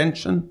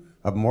extension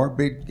of more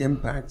big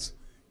impacts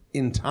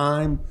in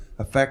time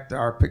affect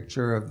our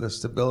picture of the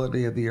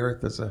stability of the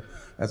Earth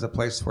as a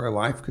place where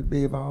life could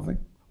be evolving?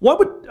 What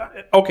would,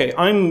 okay,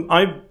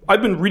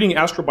 I've been reading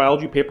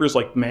astrobiology papers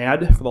like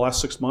mad for the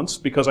last 6 months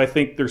because I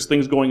think there's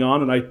things going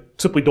on and I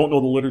simply don't know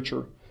the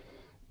literature.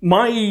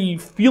 My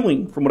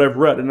feeling from what I've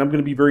read, and I'm going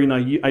to be very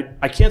naive,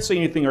 I can't say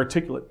anything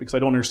articulate because I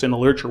don't understand the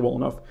literature well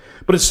enough,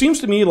 but it seems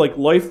to me like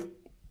life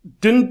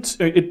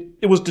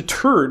it was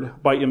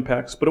deterred by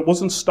impacts, but it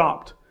wasn't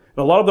stopped.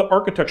 And a lot of the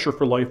architecture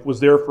for life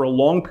was there for a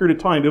long period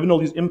of time, even though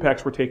these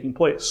impacts were taking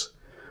place.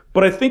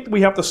 But I think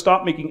we have to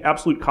stop making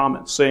absolute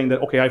comments saying that,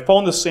 okay, I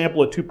found this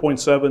sample at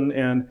 2.7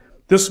 and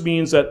this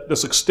means that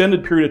this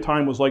extended period of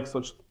time was like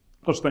such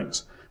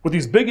things. With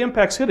these big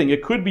impacts hitting,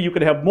 it could be you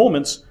could have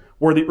moments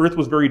where the Earth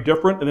was very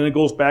different and then it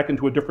goes back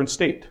into a different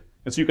state.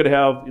 And so you could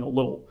have, you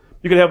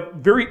could have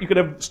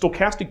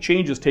stochastic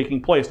changes taking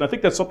place. And I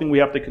think that's something we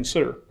have to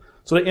consider.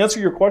 So to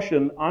answer your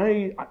question,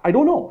 I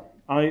don't know.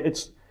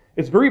 It's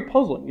very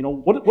puzzling.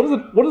 What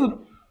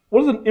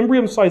does an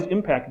embryo-sized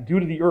impact do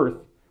to the Earth?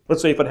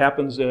 Let's say if it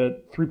happens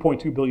at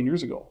 3.2 billion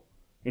years ago,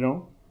 I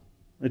don't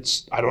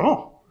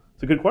know.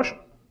 It's a good question.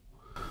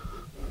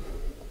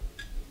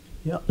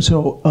 Yeah.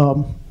 So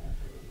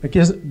I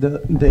guess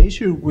the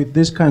issue with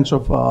these kinds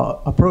of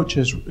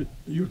approaches,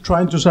 you're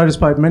trying to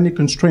satisfy many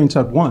constraints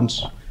at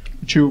once,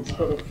 which you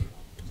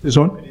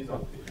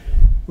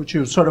which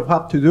you sort of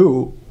have to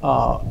do.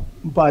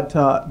 But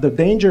the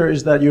danger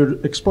is that you're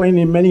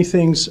explaining many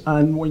things,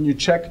 and when you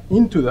check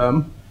into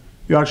them,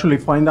 you actually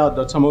find out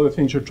that some of the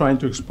things you're trying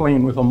to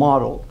explain with a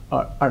model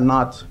are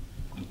not,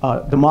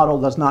 the model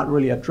does not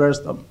really address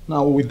them.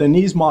 Now, with the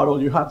Nice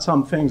model, you had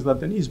some things that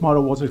the Nice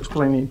model was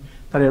explaining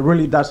that it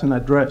really doesn't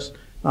address.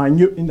 Now,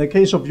 in the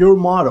case of your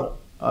model,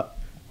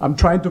 I'm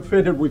trying to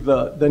fit it with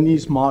the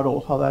Nice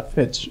model, how that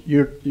fits.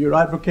 You're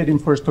advocating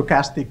for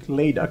stochastic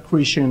late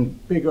accretion,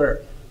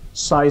 bigger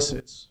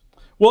sizes,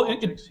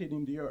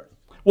 exceeding the Earth.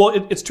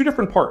 Well, it's two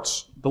different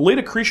parts. The late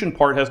accretion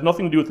part has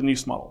nothing to do with the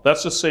Nice model.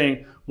 That's just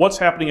saying what's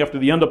happening after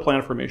the end of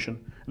planet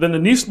formation. Then the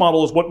Nice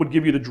model is what would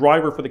give you the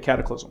driver for the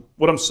cataclysm.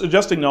 What I'm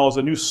suggesting now is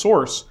a new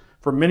source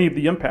for many of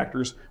the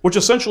impactors, which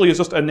essentially is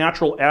just a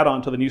natural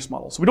add-on to the Nice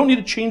model. So we don't need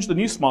to change the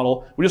Nice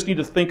model. We just need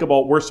to think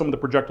about where some of the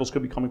projectiles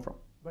could be coming from.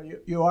 But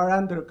you are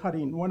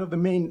undercutting one of the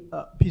main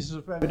pieces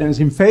of evidence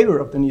in favor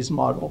of the Nice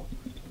model.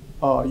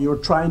 You're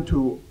trying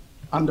to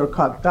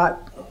undercut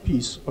that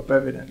piece of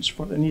evidence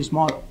for the Nice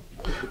model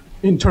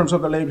in terms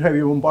of the late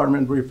heavy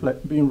bombardment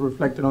being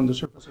reflected on the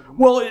surface of the moon.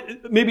 Well,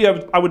 maybe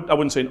I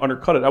wouldn't say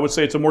undercut it. I would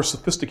say it's a more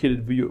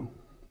sophisticated view.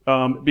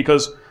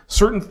 Because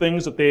certain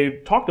things that they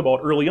talked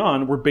about early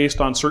on were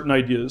based on certain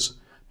ideas,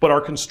 but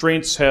our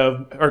constraints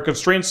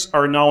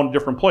are now in a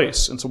different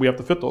place, and so we have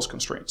to fit those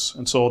constraints.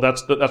 And so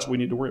that's what we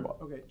need to worry about.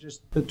 Okay,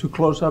 just to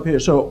close up here.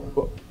 So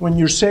when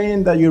you're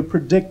saying that you're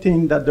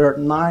predicting that there are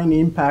 9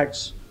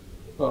 impacts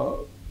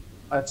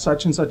at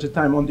such and such a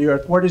time on the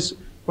Earth,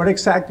 what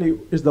exactly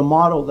is the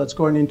model that's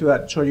going into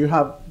that? So you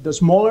have the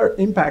smaller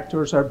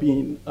impactors are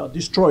being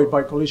destroyed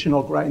by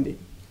collisional grinding.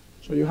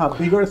 So you have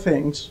bigger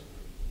things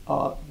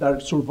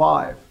that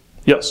survive.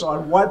 Yes. So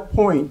at what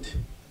point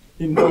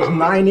in those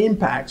 9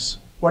 impacts,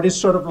 what is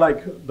sort of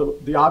like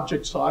the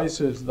object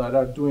sizes that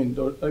are doing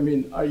those? I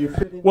mean, are you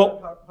fitting?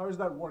 Well, how is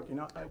that working?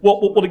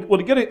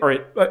 To get it, all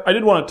right, I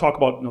did want to talk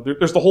about,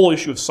 there's the whole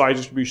issue of size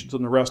distributions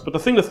and the rest, but the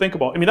thing to think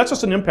about, that's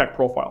just an impact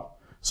profile.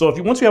 So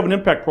once you have an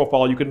impact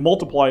profile, you can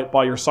multiply it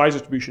by your size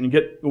distribution and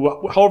get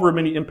however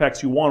many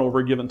impacts you want over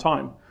a given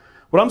time.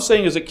 What I'm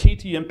saying is that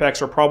KT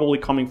impacts are probably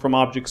coming from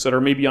objects that are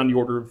maybe on the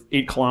order of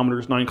 8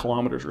 kilometers, 9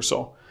 kilometers or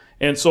so.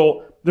 And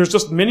so there's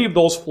just many of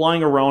those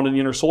flying around in the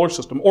inner solar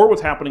system. Or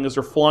what's happening is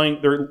they're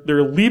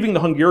leaving the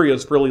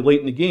Hungarias fairly late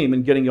in the game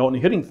and getting out and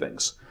hitting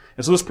things.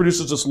 And so this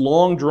produces this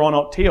long drawn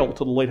out tail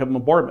to the late heaven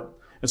bombardment.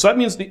 And so that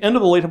means the end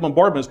of the late heaven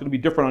bombardment is going to be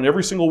different on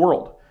every single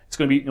world. It's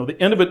going to be, the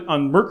end of it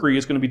on Mercury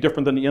is going to be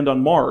different than the end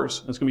on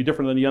Mars. And it's going to be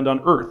different than the end on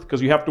Earth, because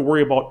you have to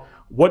worry about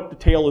what the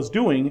tail is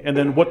doing and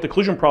then what the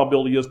collision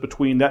probability is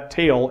between that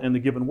tail and the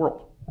given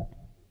world.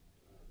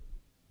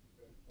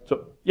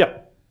 So, yeah.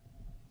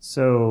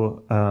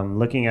 So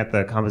looking at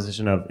the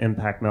composition of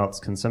impact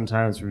melts can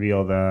sometimes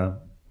reveal the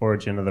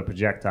origin of the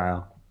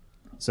projectile.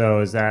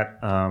 So is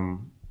that the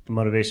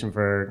motivation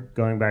for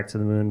going back to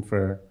the moon,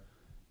 for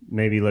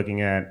maybe looking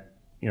at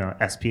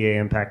SPA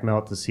impact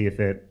melt to see if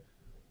it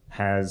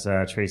has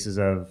traces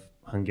of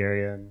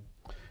Hungarian?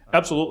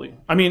 Absolutely.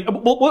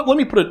 Well, let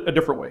me put it a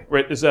different way,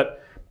 right? Is that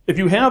if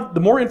you have,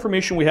 the more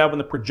information we have on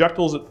the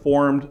projectiles that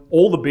formed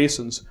all the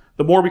basins,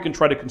 the more we can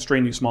try to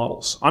constrain these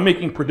models. I'm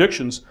making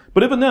predictions,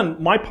 but even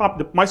then,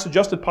 my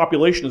suggested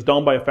population is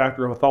down by a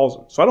factor of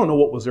 1,000. So I don't know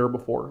what was there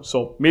before.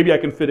 So maybe I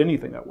can fit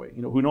anything that way.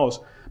 Who knows?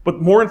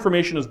 But more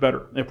information is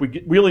better. And if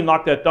we really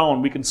knock that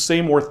down, we can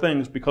say more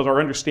things because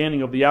our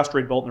understanding of the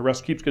asteroid belt and the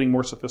rest keeps getting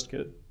more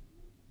sophisticated.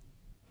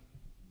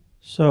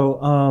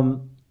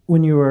 So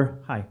when you were,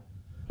 hi.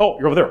 Oh,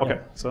 you're over there. Okay.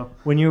 So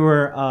when you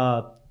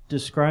were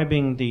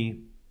describing the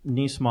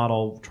Nice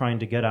model trying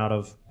to get out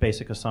of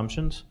basic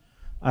assumptions,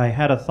 I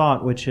had a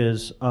thought, which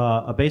is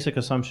a basic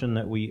assumption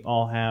that we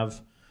all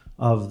have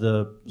of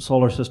the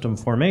solar system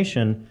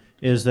formation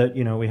is that,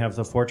 you know, we have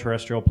the 4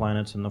 terrestrial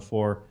planets and the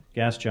 4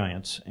 gas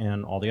giants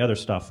and all the other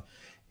stuff.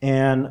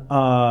 And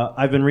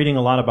I've been reading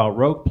a lot about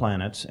rogue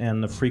planets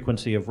and the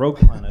frequency of rogue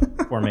planet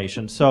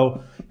formation.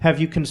 So have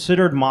you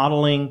considered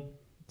modeling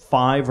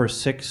 5 or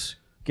 6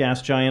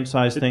 gas giant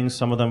sized things,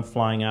 some of them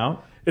flying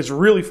out? It's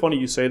really funny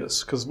you say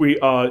this, because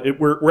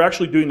we're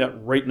actually doing that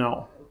right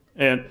now.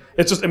 And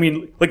it's just, I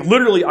mean, like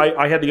literally,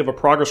 I had to give a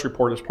progress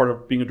report as part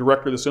of being a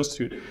director of this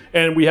institute.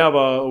 And we have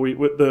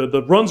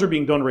the runs are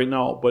being done right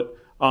now, but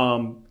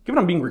given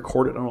I'm being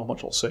recorded, I don't know how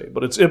much I'll say,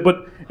 but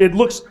but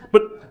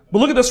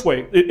look at it this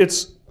way.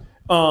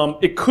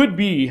 It could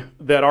be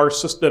that our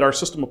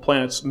system of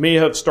planets may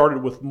have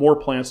started with more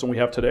planets than we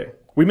have today.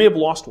 We may have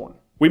lost one.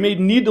 We may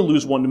need to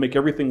lose one to make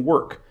everything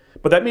work.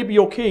 But that may be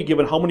okay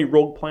given how many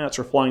rogue planets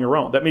are flying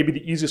around. That may be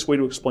the easiest way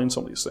to explain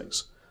some of these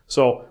things.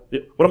 So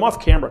when I'm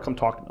off camera, come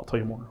talk to me. I'll tell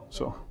you more.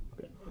 So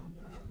okay.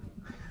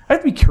 I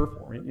have to be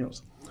careful, right? You know.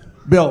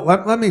 Bill,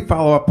 let me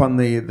follow up on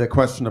the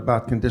question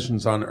about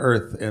conditions on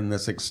Earth in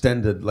this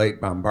extended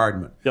late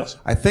bombardment. Yes.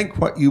 I think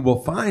what you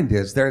will find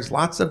is there's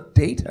lots of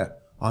data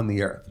on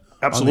the Earth.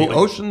 Absolutely. On the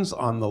oceans,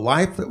 on the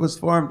life that was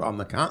formed, on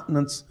the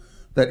continents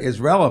that is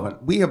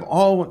relevant. We have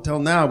all, until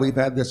now, we've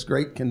had this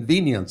great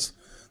convenience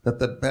that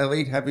the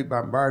late heavy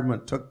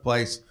bombardment took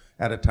place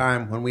at a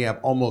time when we have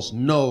almost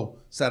no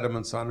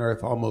sediments on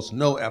Earth, almost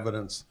no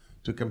evidence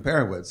to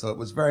compare with. So it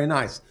was very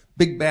nice.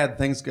 Big bad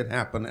things could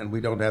happen and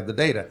we don't have the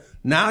data.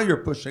 Now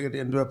you're pushing it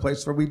into a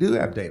place where we do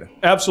have data.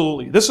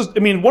 Absolutely. This is, I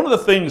mean, one of the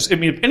things, I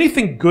mean, if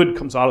anything good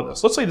comes out of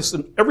this, let's say this,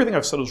 everything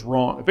I've said is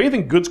wrong. If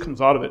anything good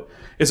comes out of it,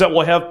 is that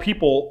we'll have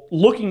people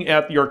looking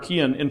at the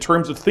Archean in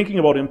terms of thinking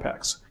about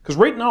impacts. Because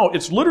right now,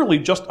 it's literally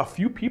just a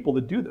few people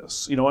that do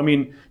this. You know, I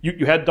mean,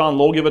 you had Don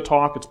Lowe give a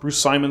talk, it's Bruce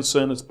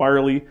Simonson, it's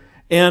Byerly.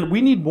 And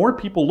we need more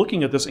people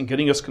looking at this and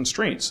getting us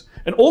constraints.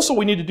 And also what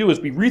we need to do is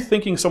be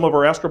rethinking some of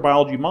our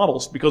astrobiology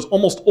models, because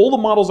almost all the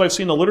models I've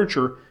seen in the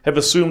literature have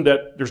assumed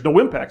that there's no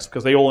impacts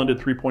because they all ended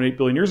 3.8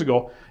 billion years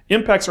ago.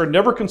 Impacts are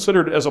never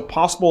considered as a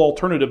possible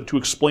alternative to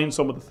explain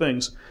some of the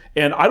things.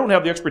 And I don't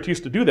have the expertise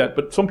to do that,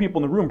 but some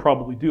people in the room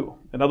probably do.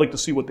 And I'd like to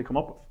see what they come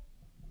up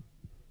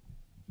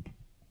with.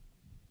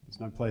 There's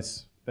no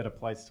better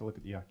place to look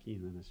at the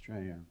Archean than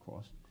Australia, of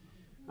course.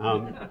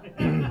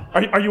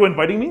 Are you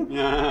inviting me?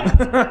 Yes,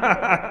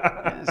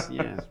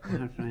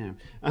 I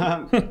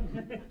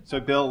am. So,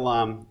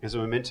 Bill, as a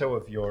memento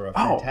of your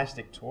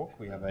fantastic talk,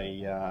 we have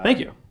a thank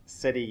you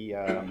SETI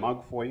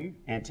mug for you,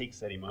 antique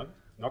SETI mug.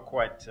 Not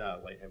quite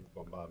late heavy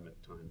bombardment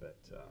time, but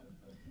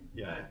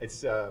yeah,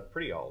 it's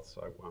pretty old.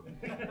 So,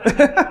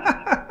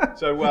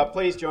 so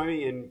please join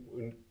me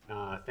in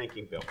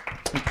thanking Bill.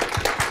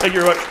 Thank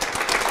you very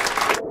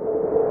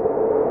much.